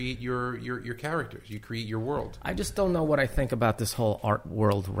create your characters. You create your world. I just don't know what I think about this whole art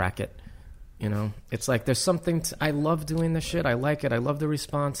world racket. It's like there's something... I love doing this shit. I like it. I love the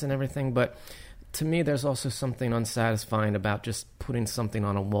response and everything. But to me, there's also something unsatisfying about just putting something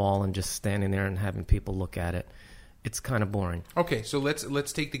on a wall and just standing there and having people look at it. It's kind of boring. Okay, so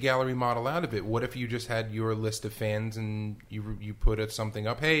let's take the gallery model out of it. What if you just had your list of fans and you put something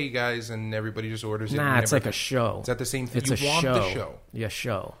up, hey guys, and everybody just orders it? Nah, it's like a show. Is that the same thing? It's you want the show. Yeah,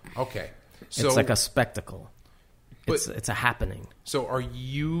 show. Okay. So, it's like a spectacle. It's a happening. So are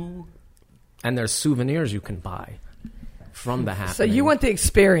you... And there's souvenirs you can buy from the happening. So you want the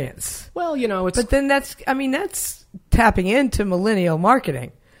experience. Well, it's... But then that's tapping into millennial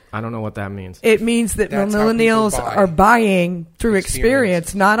marketing. I don't know what that means. It means that millennials are buying through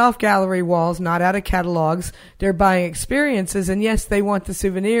experience, not off gallery walls, not out of catalogs. They're buying experiences. And yes, they want the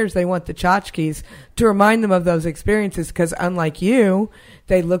souvenirs. They want the tchotchkes to remind them of those experiences, because unlike you,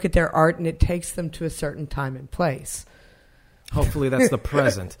 they look at their art and it takes them to a certain time and place. Hopefully that's the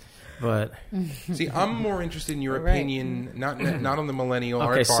present. But see, I'm more interested in your opinion, not on the millennial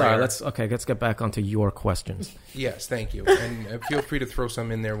art buyer. Sorry. Let's get back onto your questions. Yes, thank you, and feel free to throw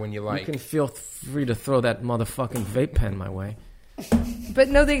some in there when you like. You can feel free to throw that motherfucking vape pen my way. But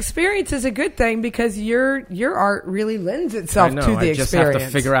no, the experience is a good thing because your art really lends itself to the experience. I just have to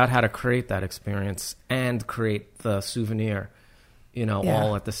figure out how to create that experience and create the souvenir,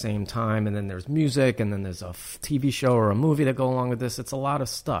 all at the same time. And then there's music, and then there's a TV show or a movie that go along with this. It's a lot of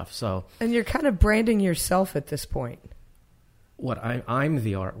stuff. So, and you're kind of branding yourself at this point. What I'm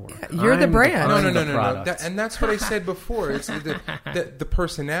the artwork. You're the brand. No. And that's what I said before. It's the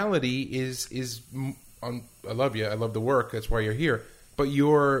personality is. I love you. I love the work. That's why you're here. But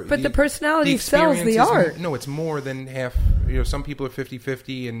the personality sells the art. No, it's more than half. Some people are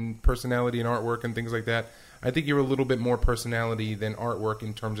 50-50 in personality and artwork and things like that. I think you're a little bit more personality than artwork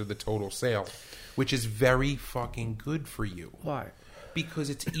in terms of the total sale, which is very fucking good for you. Why?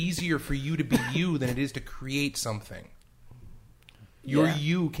 Because it's easier for you to be you than it is to create something.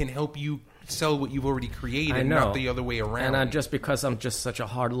 You can help you sell what you've already created, not the other way around. And just because I'm just such a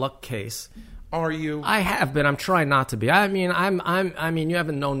hard luck case. Are you? I have been. I'm trying not to be. I mean, you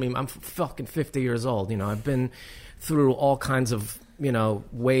haven't known me. I'm fucking 50 years old. I've been through all kinds of,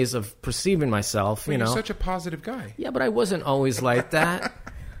 ways of perceiving myself. You're such a positive guy. Yeah, but I wasn't always like that.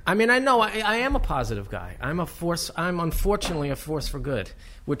 I mean, I know I am a positive guy. I'm unfortunately a force for good,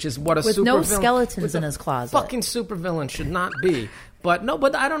 which is what a with no skeletons in his closet. Fucking supervillain should not be. But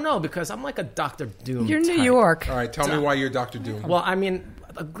I don't know, because I'm like a Dr. Doom. You're type. New York. All right, tell me why you're Dr. Doom. Well, I mean,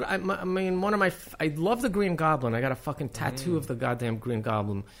 one of my. I love the Green Goblin. I got a fucking tattoo of the goddamn Green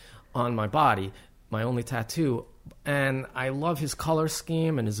Goblin on my body, my only tattoo, and I love his color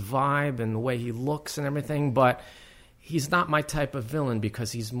scheme and his vibe and the way he looks and everything. But he's not my type of villain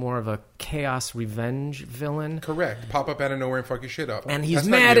because he's more of a chaos revenge villain. Correct. Pop up out of nowhere and fuck your shit up. And he's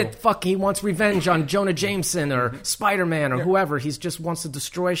mad at he wants revenge on Jonah Jameson or Spider-Man or whoever. He just wants to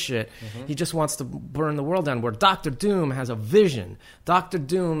destroy shit. Mm-hmm. He just wants to burn the world down. Where Dr. Doom has a vision. Dr.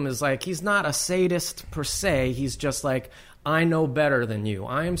 Doom is like, he's not a sadist per se. He's just like, I know better than you.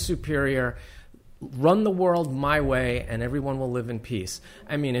 I am superior. Run the world my way, and everyone will live in peace.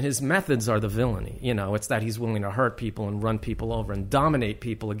 I mean, and his methods are the villainy. It's that he's willing to hurt people and run people over and dominate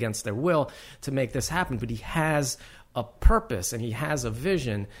people against their will to make this happen. But he has a purpose, and he has a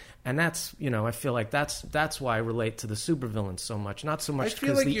vision, and that's, I feel like that's why I relate to the supervillain so much. Not so much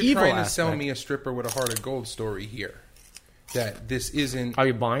because the evil aspect. I feel like you're trying to sell me a stripper with a heart of gold story here. That this isn't... Are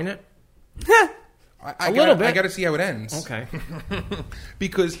you buying it? A little bit. I got to see how it ends. Okay.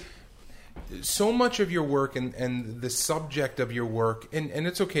 Because... so much of your work and the subject of your work, and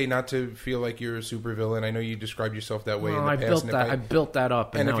it's okay not to feel like you're a supervillain. I know you described yourself that way in the past. I built that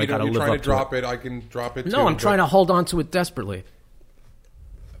up, and now if I you're trying to drop it, I can drop it too. No, I'm trying to hold on to it desperately.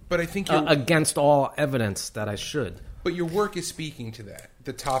 But I think against all evidence that I should. But your work is speaking to that,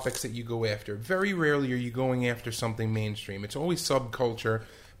 the topics that you go after. Very rarely are you going after something mainstream. It's always subculture,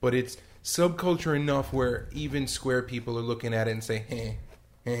 but it's subculture enough where even square people are looking at it and say,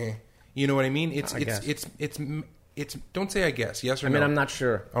 hey. You know what I mean? It's don't say I guess. Yes or no? I mean, I'm not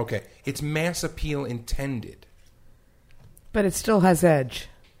sure. Okay. It's mass appeal intended. But it still has edge.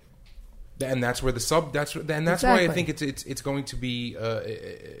 And that's where that's why I think it's going to be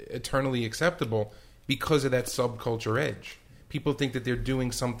eternally acceptable because of that subculture edge. People think that they're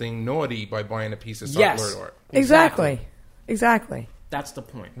doing something naughty by buying a piece of subculture art. Exactly. That's the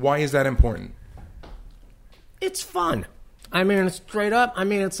point. Why is that important? It's fun. I mean, straight up,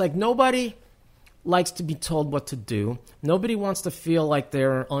 it's like nobody likes to be told what to do. Nobody wants to feel like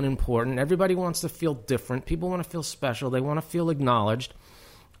they're unimportant. Everybody wants to feel different. People want to feel special. They want to feel acknowledged.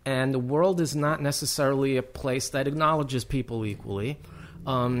 And the world is not necessarily a place that acknowledges people equally.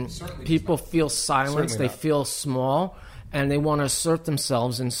 People feel silenced. They feel small, and they want to assert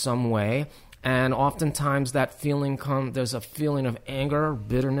themselves in some way. And oftentimes that feeling there's a feeling of anger,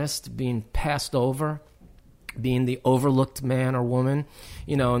 bitterness, being passed over, being the overlooked man or woman,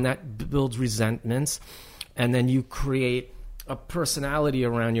 and that builds resentments. And then you create a personality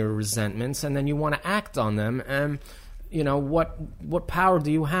around your resentments, and then you want to act on them. And, what power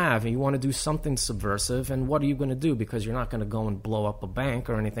do you have? And you want to do something subversive, and what are you going to do? Because you're not going to go and blow up a bank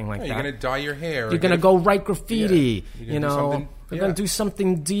or anything like that. You're going to dye your hair. You're going to go write graffiti. You're going to do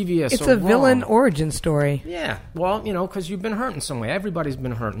something devious. It's a villain origin story. Yeah. Well, because you've been hurt in some way. Everybody's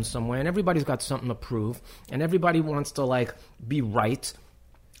been hurt in some way, and everybody's got something to prove, and everybody wants to be right,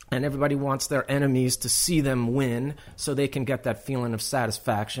 and everybody wants their enemies to see them win so they can get that feeling of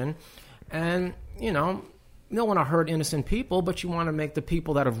satisfaction. And you don't want to hurt innocent people, but you want to make the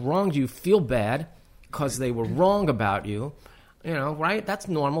people that have wronged you feel bad because they were wrong about you. You know, right? That's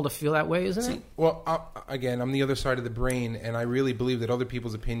normal to feel that way, isn't it? Well, again, I'm the other side of the brain, and I really believe that other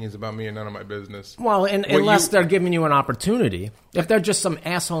people's opinions about me are none of my business. Well, unless they're giving you an opportunity. If they're just some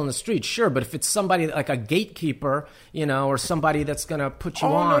asshole in the street, sure. But if it's somebody like a gatekeeper, you know, or somebody that's going to put you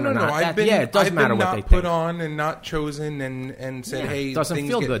on or not, it doesn't matter what they think. I've been not put on and not chosen and said, hey, it doesn't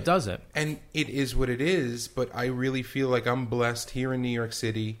feel good, does it? And it is what it is, but I really feel like I'm blessed here in New York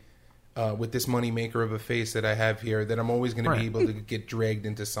City with this moneymaker of a face that I have here, that I'm always going to be able to get dragged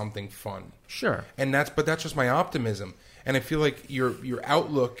into something fun. Sure. And that's just my optimism. And I feel like your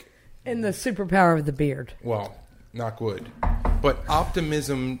outlook... And the superpower of the beard. Well, not good. But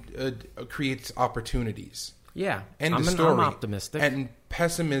optimism creates opportunities. Yeah. End of I'm story. optimistic. And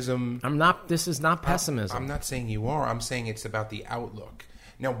pessimism... This is not pessimism. I'm not saying you are. I'm saying it's about the outlook.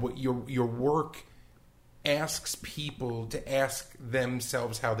 Now, what your work asks people to ask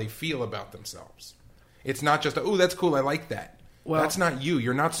themselves how they feel about themselves. It's not just, oh, that's cool, I like that. Well, that's not you.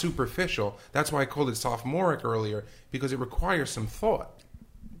 You're not superficial. That's why I called it sophomoric earlier, because it requires some thought.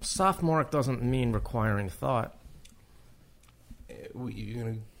 Sophomoric doesn't mean requiring thought. You're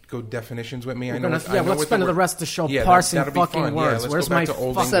going to go definitions with me? Let's spend the rest of the show parsing fucking words. Where's my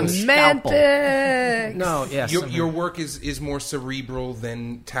fucking semantics? No, yes. Your work is more cerebral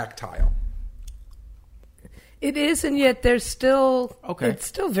than tactile. It is, and yet it's still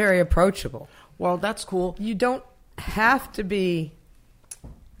very approachable. Well, that's cool. You don't have to be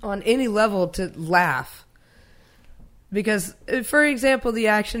on any level to laugh. Because, for example, the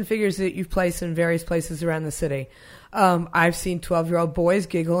action figures that you've placed in various places around the city, I've seen 12-year-old boys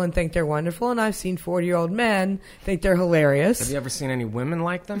giggle and think they're wonderful, and I've seen 40-year-old men think they're hilarious. Have you ever seen any women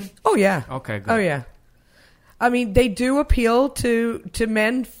like them? Oh, yeah. Okay, good. Oh, yeah. I mean, they do appeal to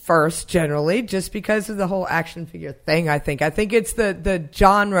men first, generally, just because of the whole action figure thing, I think. I think it's the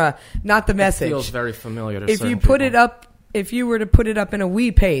genre, not the message. It feels very familiar to if certain you put people. it up, if you were to put it up in a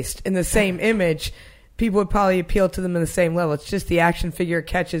Wii paste in the same image, people would probably appeal to them in the same level. It's just the action figure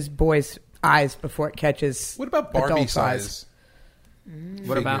catches boys' eyes before it catches What about Barbie adult size?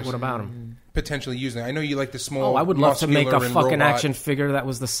 What about them? Potentially using it. I know you like the small. Oh, I would love to make a muscular and fucking robot. action figure that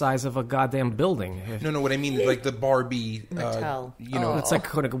was the size of a goddamn building. No, what I mean, like the Barbie. Mattel. It's like a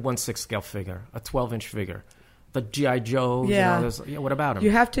 1/6 scale figure, a 12-inch figure. The G.I. Joe. Yeah. What about them?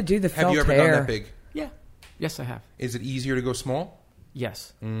 You have to do the felt Have you ever hair. done that big? Yeah. Yes, I have. Is it easier to go small?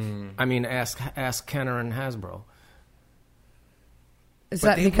 Yes. I mean, ask Kenner and Hasbro. Is But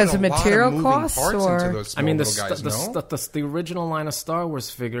that they because put of a lot material moving costs? parts Or into those small I mean, little guys, no? the original line of Star Wars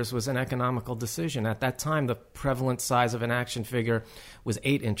figures was an economical decision. At that time, the prevalent size of an action figure was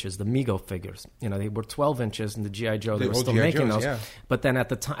 8 inches, the Mego figures. You know, they were 12 inches in the G.I. Joe. They were still making those. Yeah. But then at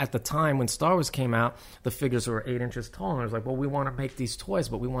the time when Star Wars came out, the figures were 8 inches tall. And I was like, well, we want to make these toys,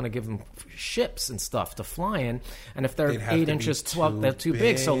 but we want to give them ships and stuff to fly in. And if they're 8 inches, 12, they're too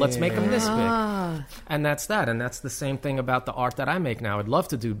big. So let's make them this big. And that's that. And that's the same thing about the art that I make now. I'd love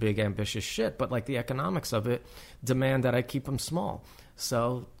to do big, ambitious shit, but like the economics of it demand that I keep them small.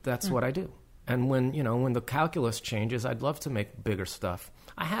 So that's what I do. And when the calculus changes, I'd love to make bigger stuff.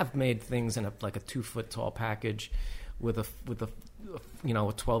 I have made things in a 2-foot tall package with a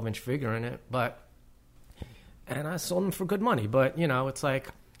 12-inch figure in it, and I sold them for good money. But it's like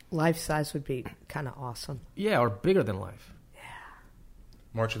life size would be kind of awesome. Yeah, or bigger than life.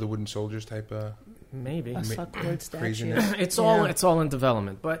 March of the Wooden Soldiers type. Maybe A suckboard statue. Craziness. it's all in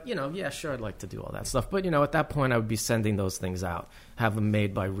development. But yeah, sure, I'd like to do all that stuff. But at that point, I would be sending those things out, have them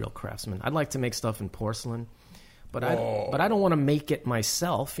made by real craftsmen. I'd like to make stuff in porcelain, but I don't want to make it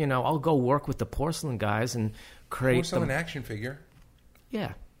myself. I'll go work with the porcelain guys and create Porcelain action figure.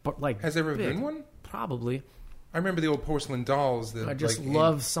 Yeah, but has there ever been one? Probably. I remember the old porcelain dolls. I just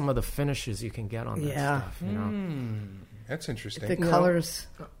love some of the finishes you can get on that stuff. That's interesting. The colors,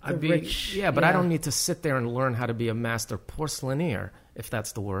 rich. Yeah, but I don't need to sit there and learn how to be a master porcelainier, if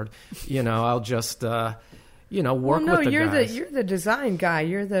that's the word. I'll just, work with the guys. You're the design guy.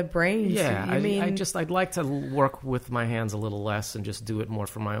 You're the brains. Yeah, I'd like to work with my hands a little less and just do it more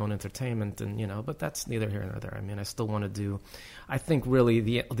for my own entertainment. And but that's neither here nor there. I mean, I still want to do. I think really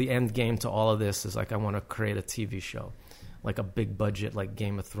the end game to all of this is I want to create a TV show. Like a big budget, like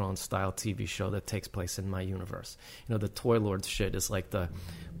Game of Thrones style TV show that takes place in my universe. The Toy Lord shit is like the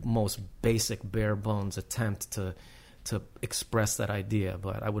most basic, bare bones attempt to express that idea.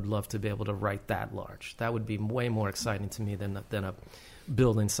 But I would love to be able to write that large. That would be way more exciting to me than a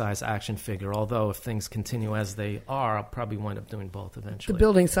building size action figure. Although if things continue as they are, I'll probably wind up doing both eventually. The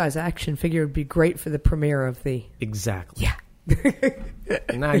building size action figure would be great for the premiere of the. Exactly. Yeah.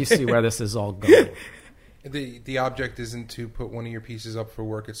 Now you see where this is all going. The object isn't to put one of your pieces up for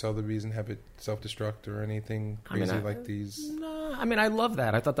work at Sotheby's and have it self-destruct or anything crazy like these? No, I mean, I love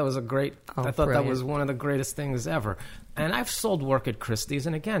that. I thought that was I thought brilliant. that was one of the greatest things ever. And I've sold work at Christie's,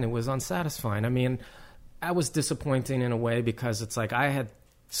 and again, it was unsatisfying. I mean, I was disappointing in a way because it's like I had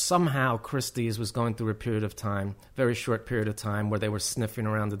somehow Christie's was going through a period of time, very short period of time, where they were sniffing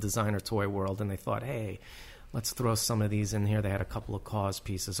around the designer toy world, and they thought, hey, let's throw some of these in here. They had a couple of Cause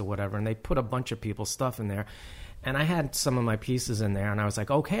pieces or whatever, and they put a bunch of people's stuff in there. And I had some of my pieces in there, and I was like,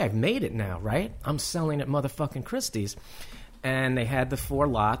 okay, I've made it now, right? I'm selling at motherfucking Christie's. And they had the 4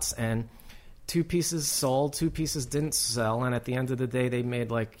 lots, and 2 pieces sold, 2 pieces didn't sell, and at the end of the day, they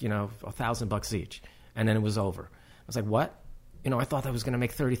made like, $1,000 each. And then it was over. I was like, what? I thought I was going to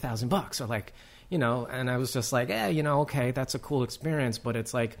make $30,000 or like, and I was just like, okay, that's a cool experience, but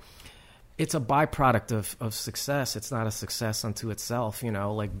it's like, it's a byproduct of success. It's not a success unto itself,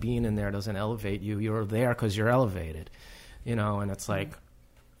 like being in there doesn't elevate you. You're there because you're elevated, and it's like,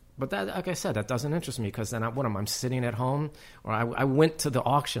 but that, like I said, that doesn't interest me because then I'm sitting at home, or I went to the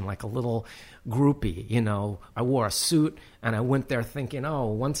auction like a little groupie, I wore a suit and I went there thinking, oh,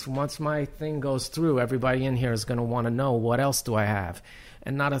 once my thing goes through, everybody in here is going to want to know what else do I have,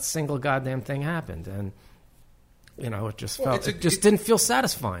 and not a single goddamn thing happened. And it just didn't feel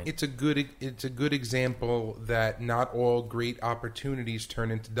satisfying. It's a good example that not all great opportunities turn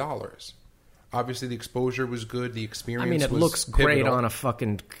into dollars. Obviously, the exposure was good. The experience. I mean, it looks great on a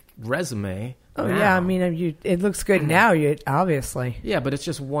fucking resume. Oh now. yeah, I mean, it looks good now. Obviously. Yeah, but it's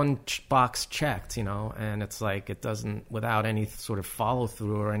just one box checked, and it's like it doesn't, without any sort of follow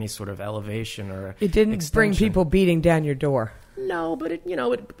through or any sort of elevation or. It didn't extension. bring people beating down your door. No, but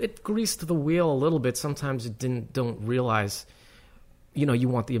it greased the wheel a little bit. Sometimes it don't realize, you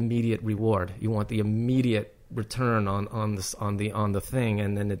want the immediate reward. You want the immediate return on the thing,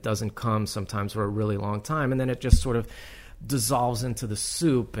 and then it doesn't come sometimes for a really long time, and then it just sort of dissolves into the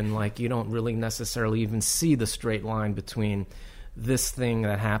soup, and like you don't really necessarily even see the straight line between this thing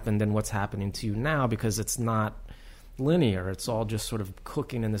that happened and what's happening to you now, because it's not linear. It's all just sort of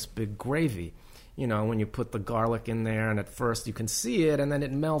cooking in this big gravy. When you put the garlic in there, and at first you can see it, and then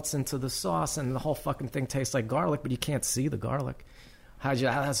it melts into the sauce, and the whole fucking thing tastes like garlic, but you can't see the garlic.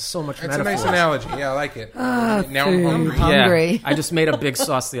 That's so much metaphor. That's a nice analogy. Yeah, I like it. Now I'm hungry. Hungry. Yeah, I just made a big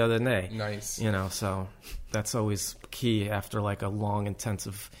sauce the other day. Nice. So that's always key after like a long,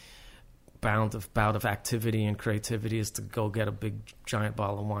 intensive bout of activity and creativity is to go get a big, giant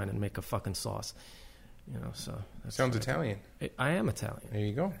bottle of wine and make a fucking sauce. So Sounds Italian. I am Italian. There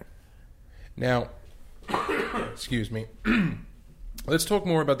you go. Now, excuse me. Let's talk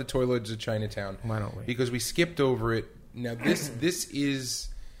more about the Toy Lords of Chinatown. Why don't we? Because we skipped over it. Now, this is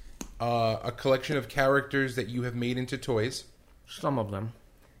a collection of characters that you have made into toys. Some of them.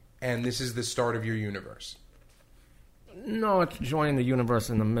 And this is the start of your universe. No, it's joining the universe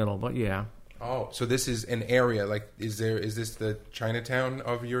in the middle, but yeah. Oh, so this is an area. Like, is this the Chinatown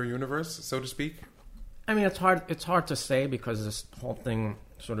of your universe, so to speak? I mean, it's hard to say because this whole thing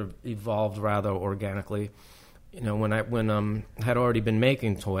sort of evolved rather organically. When I had already been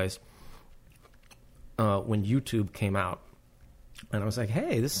making toys, when YouTube came out, and I was like,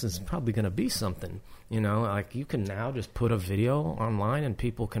 hey, this is probably going to be something. Like you can now just put a video online and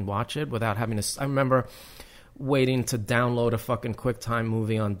people can watch it without having to. I remember waiting to download a fucking QuickTime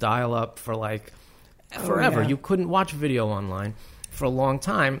movie on dial-up for like forever. Oh, yeah. You couldn't watch video online for a long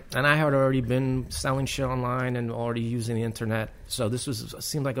time, and I had already been selling shit online and already using the internet, so this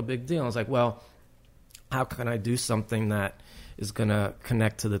seemed like a big deal. I was like, well, how can I do something that is going to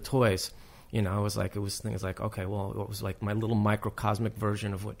connect to the toys? It was things like, okay, well, it was like my little microcosmic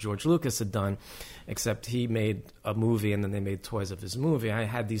version of what George Lucas had done, except he made a movie and then they made toys of his movie. I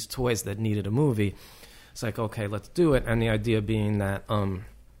had these toys that needed a movie. It's like, okay, let's do it. And the idea being that the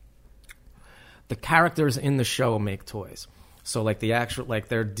characters in the show make toys. So like the actual, like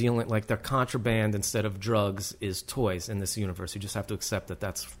they're dealing, like their contraband instead of drugs is toys in this universe. You just have to accept that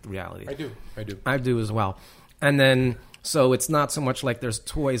that's reality. I do as well. And then, so it's not so much like there's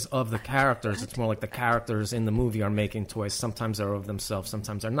toys of the characters. It's more like the characters in the movie are making toys. Sometimes they're of themselves,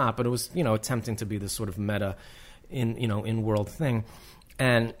 sometimes they're not. But it was, attempting to be this sort of meta in-world thing.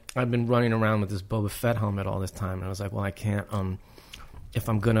 And I've been running around with this Boba Fett helmet all this time. And I was like, well, I can't, if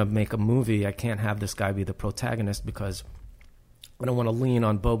I'm going to make a movie, I can't have this guy be the protagonist because I don't want to lean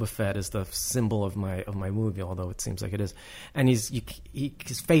on Boba Fett as the symbol of my movie, although it seems like it is. And his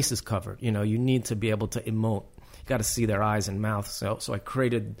face is covered. You need to be able to emote. You got to see their eyes and mouth. So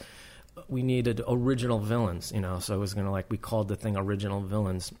we needed original villains. So it was going to we called the thing Original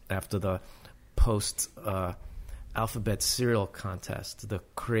Villains after the post alphabet cereal contest, the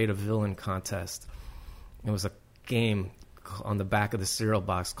creative villain contest, It was a game on the back of the cereal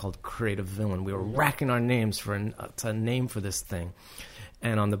box called Creative Villain. We were racking our names for a name for this thing.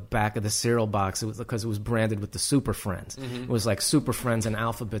 And on the back of the cereal box, it was because it was branded with the Super Friends. It was like Super Friends and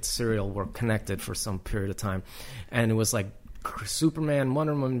Alphabet cereal were connected for some period of time. And it was like Superman,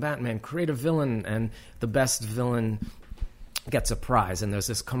 Wonder Woman, Batman, Creative Villain, and the best villain gets a prize. And there's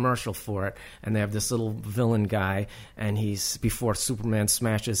this commercial for it, and they have this little villain guy, and he's, before Superman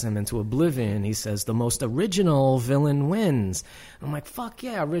smashes him into oblivion, he says, the most original villain wins. And I'm like, fuck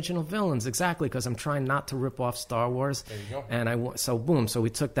yeah, original villains, exactly, because I'm trying not to rip off Star Wars. There you go. And so we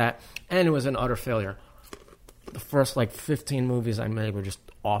took that, and it was an utter failure. The first 15 movies I made were just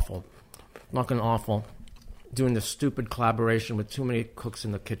awful, fucking awful. Doing this stupid collaboration with too many cooks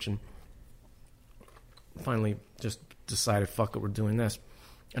in the kitchen. Finally just decided, fuck it, we're doing this.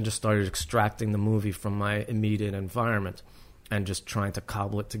 And just started extracting the movie from my immediate environment and just trying to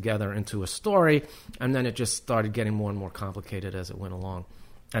cobble it together into a story. And then it just started getting more and more complicated as it went along.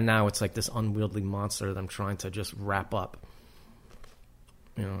 And now it's like this unwieldy monster that I'm trying to just wrap up.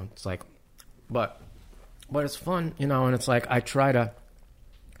 It's like, but it's fun, and it's like I try to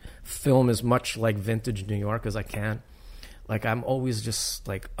film as much like vintage New York as I can. Like, I'm always just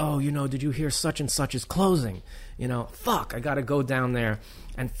like, oh, did you hear such and such is closing? Fuck, I got to go down there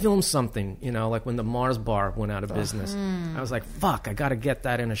and film something. Like when the Mars Bar went out of business. I was like, fuck, I got to get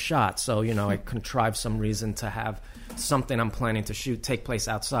that in a shot. So, I contrived some reason to have something I'm planning to shoot take place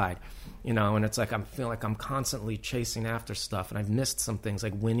outside. And it's like I feel like I'm constantly chasing after stuff. And I've missed some things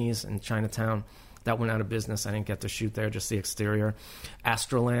like Winnie's in Chinatown. That went out of business. I didn't get to shoot there, just the exterior.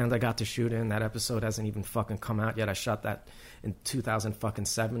 Astroland I got to shoot in. That episode hasn't even fucking come out yet. I shot that in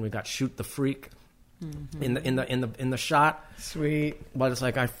 2007. We got Shoot the Freak in the shot. Sweet. But it's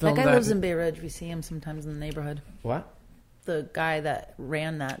like I filmed that guy lives in Bay Ridge. We see him sometimes in the neighborhood. What? The guy that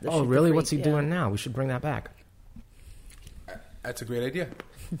ran that. Oh, really? What's he doing now? We should bring that back. That's a great idea.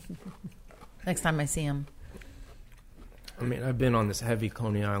 Next time I see him. I mean, I've been on this heavy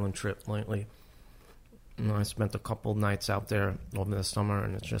Coney Island trip lately. I spent a couple nights out there over the summer,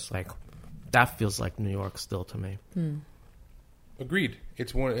 and it's just like, that feels like New York still to me. Agreed.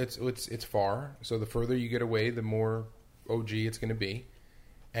 It's far, so the further you get away, the more OG it's going to be,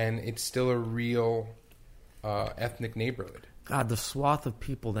 and it's still a real ethnic neighborhood. God, the swath of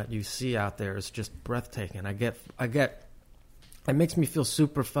people that you see out there is just breathtaking. I get. It makes me feel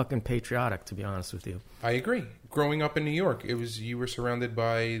super fucking patriotic, to be honest with you. I agree. Growing up in New York, you were surrounded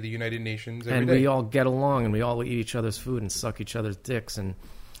by the United Nations every day. And we all get along, and we all eat each other's food and suck each other's dicks and,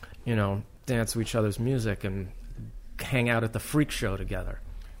 dance to each other's music and hang out at the freak show together.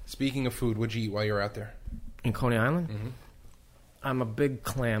 Speaking of food, what'd you eat while you were out there? In Coney Island? Mm-hmm. I'm a big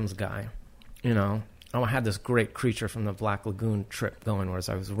clams guy, I had this great Creature from the Black Lagoon trip going, whereas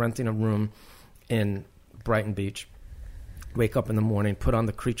I was renting a room in Brighton Beach. Wake up in the morning, put on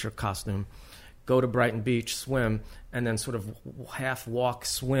the Creature costume, go to Brighton Beach, swim, and then sort of half walk,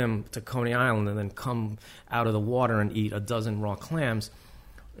 swim to Coney Island, and then come out of the water and eat a dozen raw clams,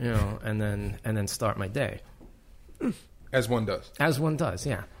 and then start my day. As one does. As one does,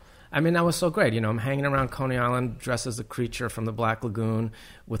 yeah. I mean, that was so great. I'm hanging around Coney Island dressed as the Creature from the Black Lagoon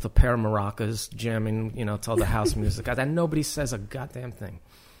with a pair of maracas, jamming, to the house music. And nobody says a goddamn thing.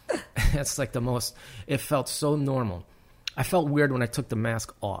 It's like it felt so normal. I felt weird when I took the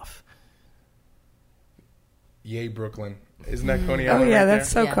mask off. Yay, Brooklyn. Isn't that Coney Island? Oh, yeah, right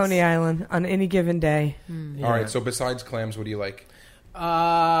that's there? so Coney Island on any given day. All right, so besides clams, what do you like?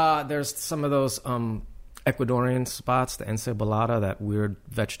 There's some of those Ecuadorian spots, the encebolada, that weird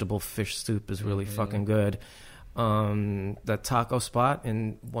vegetable fish soup is really fucking good. The taco spot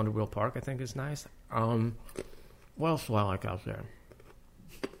in Wonder Wheel Park, I think, is nice. What else do I like out there?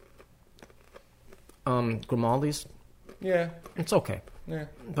 Grimaldi's. Yeah. It's okay. Yeah.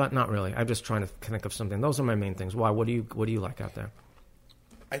 But not really. I'm just trying to think of something. Those are my main things. Why? What do you like out there?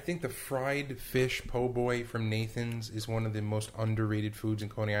 I think the fried fish po' boy from Nathan's is one of the most underrated foods in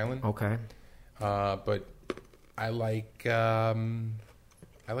Coney Island. Okay. But I like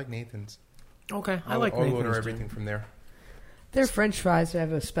Nathan's. Okay. I'll Nathan's order too. everything from there. Their French fries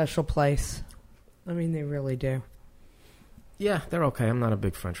have a special place. I mean, they really do. Yeah, they're okay. I'm not a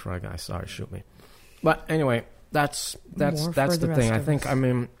big French fry guy. Sorry, shoot me. But anyway, that's the thing. I think,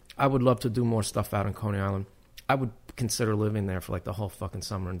 I would love to do more stuff out in Coney Island. I would consider living there for like the whole fucking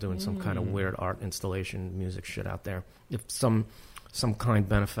summer and doing some kind of weird art installation, music shit out there. If some kind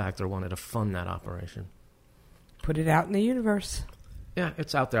benefactor wanted to fund that operation. Put it out in the universe. Yeah,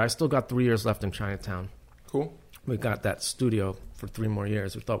 it's out there. I still got 3 years left in Chinatown. Cool. We got that studio for 3 more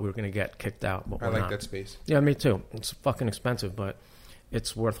years. We thought we were going to get kicked out, but I we're like not. that space. Yeah, me too. It's fucking expensive, but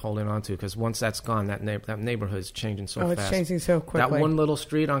it's worth holding on to, because once that's gone, that neighborhood is changing so fast. Oh, it's changing so quickly. That one little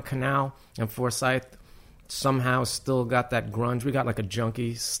street on Canal and Forsyth somehow still got that grunge. We got like a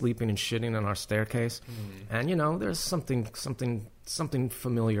junkie sleeping and shitting on our staircase, and there's something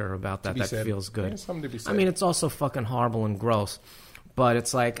familiar about that feels good. Something to be said. I mean, it's also fucking horrible and gross, but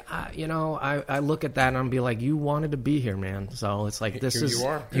it's like I look at that and I'm be like, you wanted to be here, man. So it's like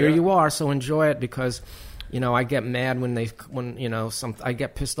here you are. So enjoy it, because I get mad I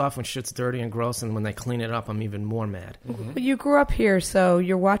get pissed off when shit's dirty and gross, and when they clean it up, I'm even more mad. Mm-hmm. But you grew up here, so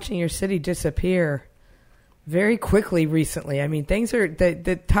you're watching your city disappear very quickly recently. I mean, things are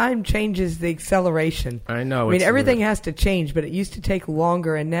the time changes the acceleration. I know. I mean, everything has to change, but it used to take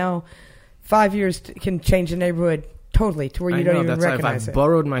longer, and now 5 years can change the neighborhood totally to where you don't even recognize it. I've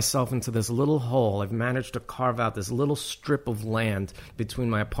burrowed myself into this little hole. I've managed to carve out this little strip of land between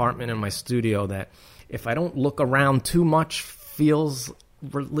my apartment and my studio that, if I don't look around too much, feels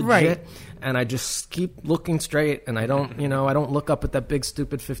legit, right. And I just keep looking straight, and I don't look up at that big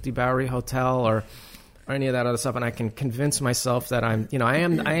stupid 50 Bowery hotel or any of that other stuff, and I can convince myself that I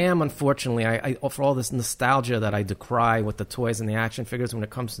am unfortunately, I for all this nostalgia that I decry with the toys and the action figures, when it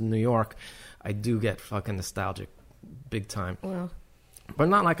comes to New York, I do get fucking nostalgic big time. Well, but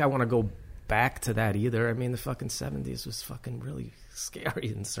not like I want to go back to that either. I mean, the fucking 70s was fucking really scary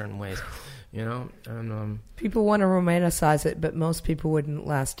in certain ways, and people want to romanticize it, but most people wouldn't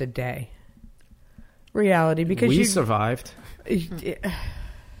last a day. Reality, because we survived.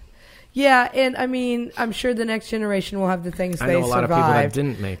 Yeah, and I mean, I'm sure the next generation will have the things they survived. I know a lot of people that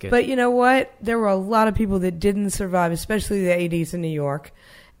didn't make it. But you know what? There were a lot of people that didn't survive, especially the 80s in New York.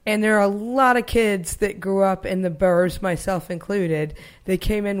 And there are a lot of kids that grew up in the burbs, myself included. They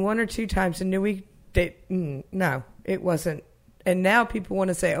came in one or two times and knew no, it wasn't. And now people want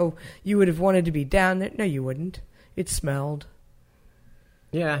to say, oh, you would have wanted to be down there. No, you wouldn't. It smelled.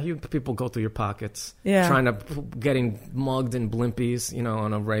 Yeah, people go through your pockets, yeah, getting mugged in Blimpies,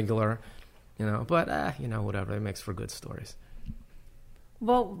 on a regular, But whatever, it makes for good stories.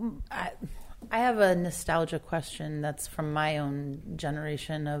 Well, I have a nostalgia question that's from my own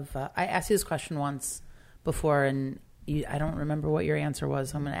generation. I asked you this question once before, and I don't remember what your answer was.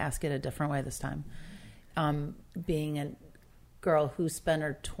 So I'm going to ask it a different way this time. Being a girl who spent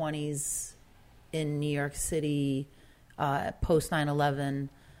her 20s in New York City. Post 9/11,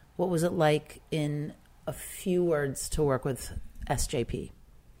 what was it like, in a few words, to work with SJP?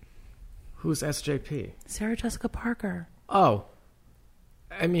 Who's SJP? Sarah Jessica Parker. Oh,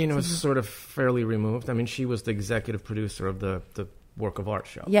 I mean, it was sort of fairly removed. I mean, she was the executive producer of the Work of Art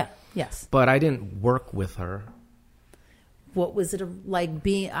show. Yeah, yes. But I didn't work with her. What was it like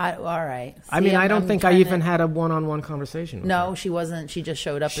being... all right. See, I mean, I don't think I even had a one-on-one conversation with her. No, she wasn't. She just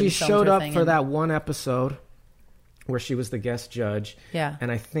showed up. She showed up for that one episode where she was the guest judge. Yeah.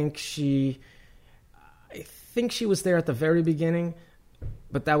 And I think she was there at the very beginning,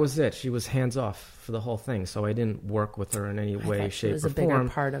 but that was it. She was hands off for the whole thing, so I didn't work with her in any way, shape, or form. She was a bigger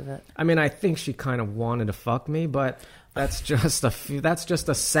part of it. I mean, I think she kind of wanted to fuck me, but that's just a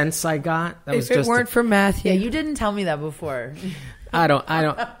sense I got. If it weren't for Matthew. Yeah, you didn't tell me that before. I don't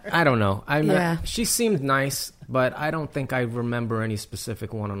know. She seemed nice, but I don't think I remember any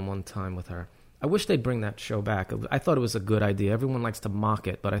specific one-on-one time with her. I wish they'd bring that show back. I thought it was a good idea. Everyone likes to mock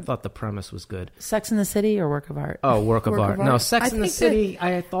it, but I thought the premise was good. Sex in the City or Work of Art? Oh, Work of Art. No, Sex in the City,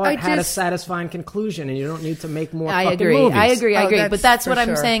 I thought had a satisfying conclusion, and you don't need to make more fucking movies. I agree. But that's what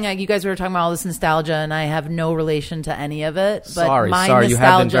I'm saying. You guys were talking about all this nostalgia, and I have no relation to any of it. But sorry, you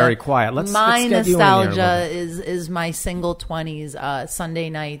have been very quiet. Let's get nostalgia is my single 20s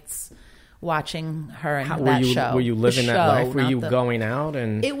Sunday nights. Watching her in that show. Were you living that life? Were you going out?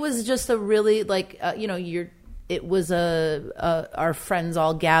 And it was just a really it was our friends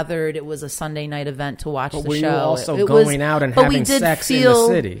all gathered. It was a Sunday night event to watch the show. Were you also going out and having sex in the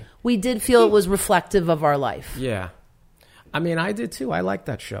city? We did feel it was reflective of our life. Yeah, I mean, I did too. I liked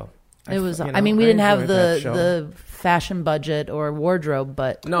that show. It was. We didn't have the fashion budget or wardrobe,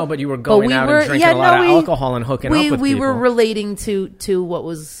 but no, but you were going out and drinking a lot of alcohol and hooking up with people. We were relating to what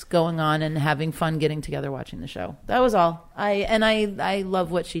was going on and having fun getting together watching the show. That was all. I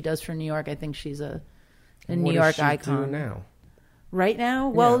love what she does for New York. I think she's a New York icon. What does she do now? Right now?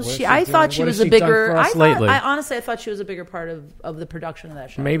 Well, I thought she was a bigger... I honestly thought she was a bigger part of the production of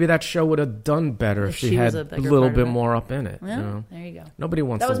that show. Maybe that show would have done better if she had a little bit more up in it. Yeah, there you go. Nobody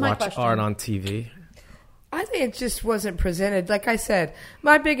wants to watch art on TV. I think it just wasn't presented. Like I said,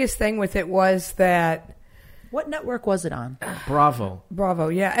 my biggest thing with it was that... What network was it on? Bravo,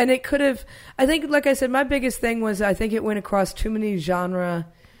 yeah. And it could have... I think, like I said, my biggest thing was I think it went across too many genre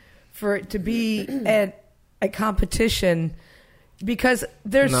for it to be a competition... because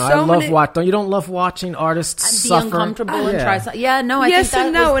there's No, so I love many. You don't love watching artists Be suffer. uncomfortable and try something. Yeah, no, I Yes think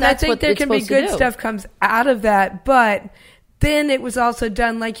and no, and I that's think what there it's can be supposed to good do. stuff comes out of that, but then it was also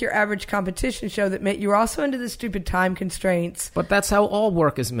done like your average competition show that meant you were also into the stupid time constraints. But that's how all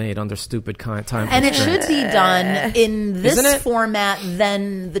work is made, under stupid time And it constraints. should be done in Isn't this it? format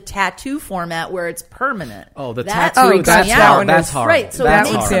than the tattoo format where it's permanent. Oh, the That tattoo, freaks that's me that out. one that's is- horrible. Right, so That's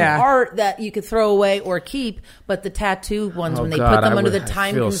make horrible. some Yeah. art that you could throw away or keep, but the tattoo ones, Oh, when they God, put them I under would- the I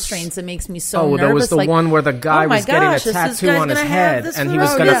time feel constraints, it makes me so Oh, nervous. there was the like, one where the guy oh my was getting a gosh, is this tattoo guy's on his gonna have head, this and he for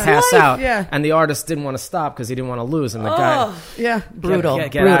was the going to rest of pass his life? out, Yeah. and the artist didn't want to stop because he didn't want to lose, and the guy... Yeah. Brutal.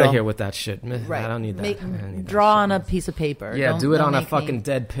 Get brutal. out of here with that shit. Right. I don't need that. Make, I don't need that draw shit. on a piece of paper. Yeah, Don't- do it don't on a make me- fucking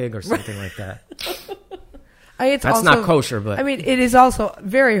dead pig or something like that. It's That's also, not kosher, but... I mean, it is also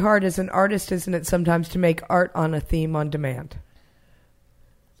very hard as an artist, isn't it, sometimes to make art on a theme on demand?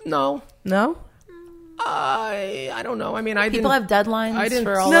 No. No? I don't know. I mean, People have deadlines I didn't-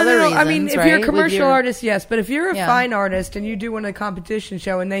 for all No, other no. reasons. I mean, if right? you're a With commercial your- artist, yes. But if you're a Yeah. fine artist and you do win a competition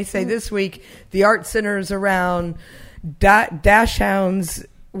show and they say this week the art centers around dash hounds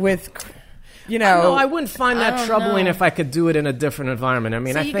with, No, I wouldn't find I that don't troubling know. if I could do it in a different environment. I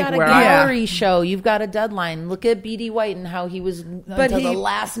mean, So I you think got a where gallery show. You've got a deadline. Look at B.D. White and how he was until he- the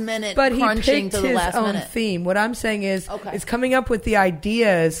last minute, but he crunching picked to the his last own minute. theme. What I'm saying is Okay. coming up with the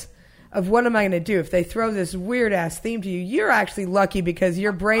ideas of what am I going to do if they throw this weird ass theme to you. You're actually lucky because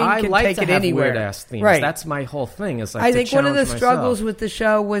your brain I can like take to it have anywhere. weird ass themes. Right. That's my whole thing. Is like I to think one of the challenge struggles myself. with the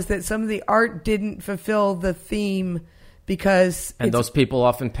show was that some of the art didn't fulfill the theme because And it's- those people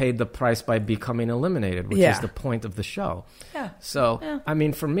often paid the price by becoming eliminated, which Yeah. is the point of the show. Yeah. So, Yeah. I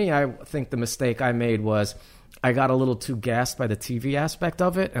mean, for me, I think the mistake I made was I got a little too gassed by the TV aspect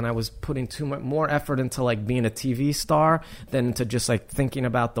of it, and I was putting too much more effort into like being a TV star than into just like thinking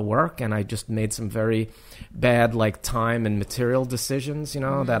about the work, and I just made some very bad like time and material decisions,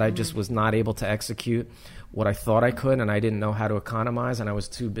 that I just was not able to execute what I thought I could, and I didn't know how to economize, and I was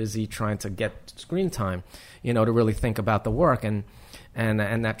too busy trying to get screen time, to really think about the work, and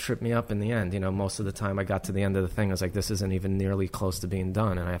that tripped me up in the end. Most of the time I got to the end of the thing, I was like, this isn't even nearly close to being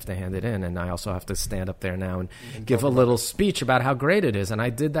done, and I have to hand it in, and I also have to stand up there now and give a little speech about how great it is, and I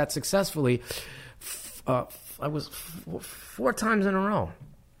did that successfully. I was 4 times in a row,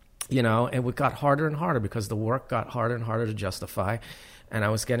 and it got harder and harder because the work got harder and harder to justify. And I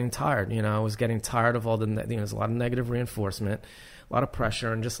was getting tired, I was getting tired of all the, there's a lot of negative reinforcement, a lot of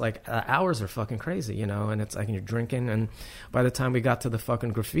pressure, and just like hours are fucking crazy, and it's like you're drinking. And by the time we got to the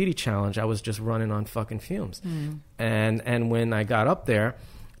fucking graffiti challenge, I was just running on fucking fumes. And when I got up there,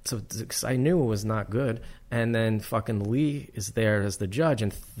 I knew it was not good. And then fucking Lee is there as the judge,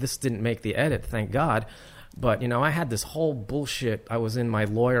 and this didn't make the edit, thank God. But, I had this whole bullshit. I was in my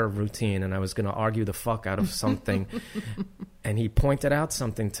lawyer routine, and I was going to argue the fuck out of something. And he pointed out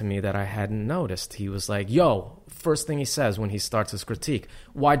something to me that I hadn't noticed. He was like, yo, first thing he says when he starts his critique,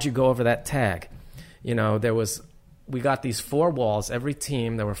 why'd you go over that tag? We got these 4 walls. Every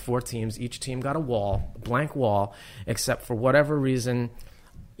team, there were 4 teams. Each team got a wall, blank wall, except for whatever reason,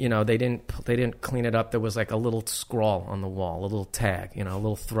 they didn't clean it up. There was like a little scrawl on the wall, a little tag, a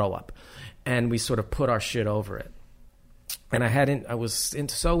little throw up. And we sort of put our shit over it. And I was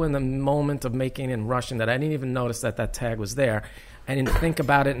so in the moment of making and rushing that I didn't even notice that tag was there. I didn't think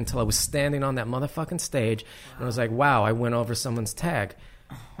about it until I was standing on that motherfucking stage. And I was like, wow, I went over someone's tag.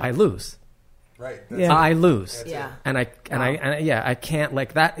 I lose. Right. Yeah. I lose. Yeah. And I can't,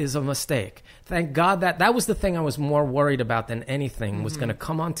 like, that is a mistake. Thank God that was the thing I was more worried about than anything, was going to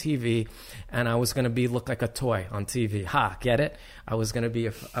come on TV, and I was going to look like a toy on TV. Ha, get it? I was going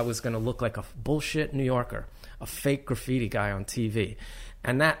to look like a bullshit New Yorker, a fake graffiti guy on TV.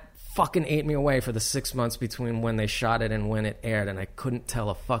 And that fucking ate me away for the 6 months between when they shot it and when it aired, and I couldn't tell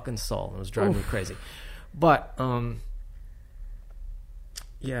a fucking soul. It was driving me crazy. But,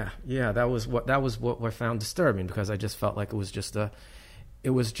 yeah, that was what I found disturbing, because I just felt like it was just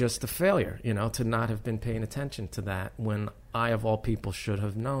a failure, to not have been paying attention to that when I, of all people, should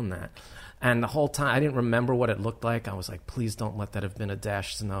have known that. And the whole time, I didn't remember what it looked like. I was like, please don't let that have been a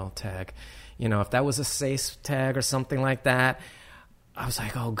Dash Snow tag. If that was a Sace tag or something like that, I was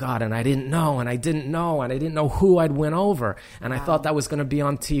like, oh God, and I didn't know who I'd win over. And I thought that was going to be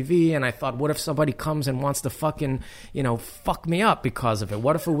on TV, and I thought, what if somebody comes and wants to fucking, fuck me up because of it?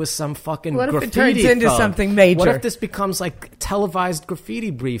 What if it was some fucking What if it graffiti turns into thug? something major? What if this becomes like televised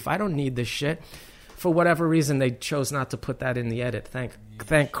graffiti brief? I don't need this shit. For whatever reason, they chose not to put that in the edit.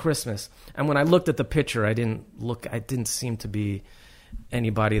 Thank Christmas. And when I looked at the picture, I didn't seem to be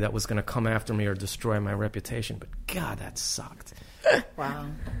anybody that was going to come after me or destroy my reputation. But God, that sucked. Wow.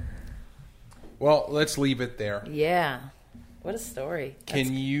 Well, let's leave it there. Yeah. What a story.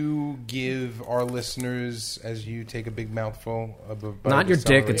 Can you give our listeners, as you take a big mouthful of a Not your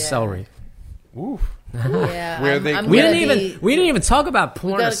dick, it's celery. Oof. Yeah, Where We didn't even talk about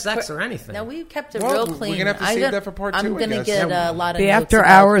porn or sex or anything. No, we kept it real clean. We're gonna have to save that for part 2. I'm going to get a lot of the notes after about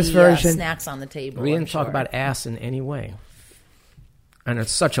hours the, version. Snacks on the table. We didn't talk about ass in any way, and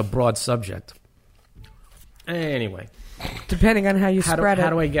it's such a broad subject. Anyway, depending on how you spread it. How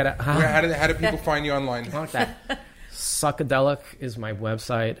do I get it? How do people find you online? Okay. Suckadelic is my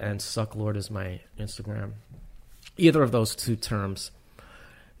website, and Sucklord is my Instagram. Either of those 2 terms,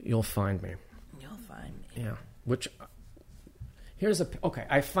 you'll find me. You'll find me. Yeah. Which okay.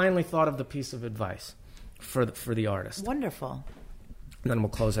 I finally thought of the piece of advice for the artist. Wonderful. And then we'll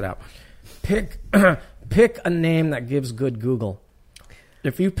close it out. Pick a name that gives good Google.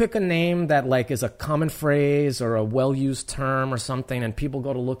 If you pick a name that like is a common phrase or a well-used term or something, and people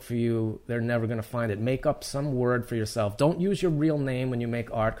go to look for you, they're never going to find it. Make up some word for yourself. Don't use your real name when you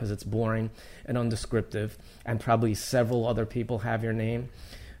make art because it's boring and undescriptive, and probably several other people have your name,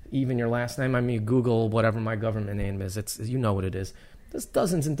 even your last name. I mean, Google whatever my government name is. It's, you know what it is. There's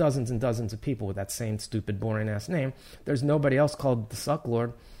dozens and dozens and dozens of people with that same stupid, boring-ass name. There's nobody else called the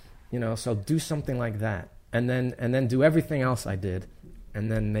Sucklord, so do something like that, and then do everything else I did. And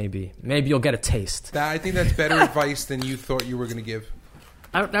then maybe you'll get a taste. I think that's better advice than you thought you were going to give.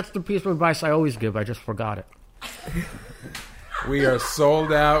 That's the piece of advice I always give. I just forgot it. We are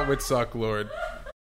sold out with Sucklord.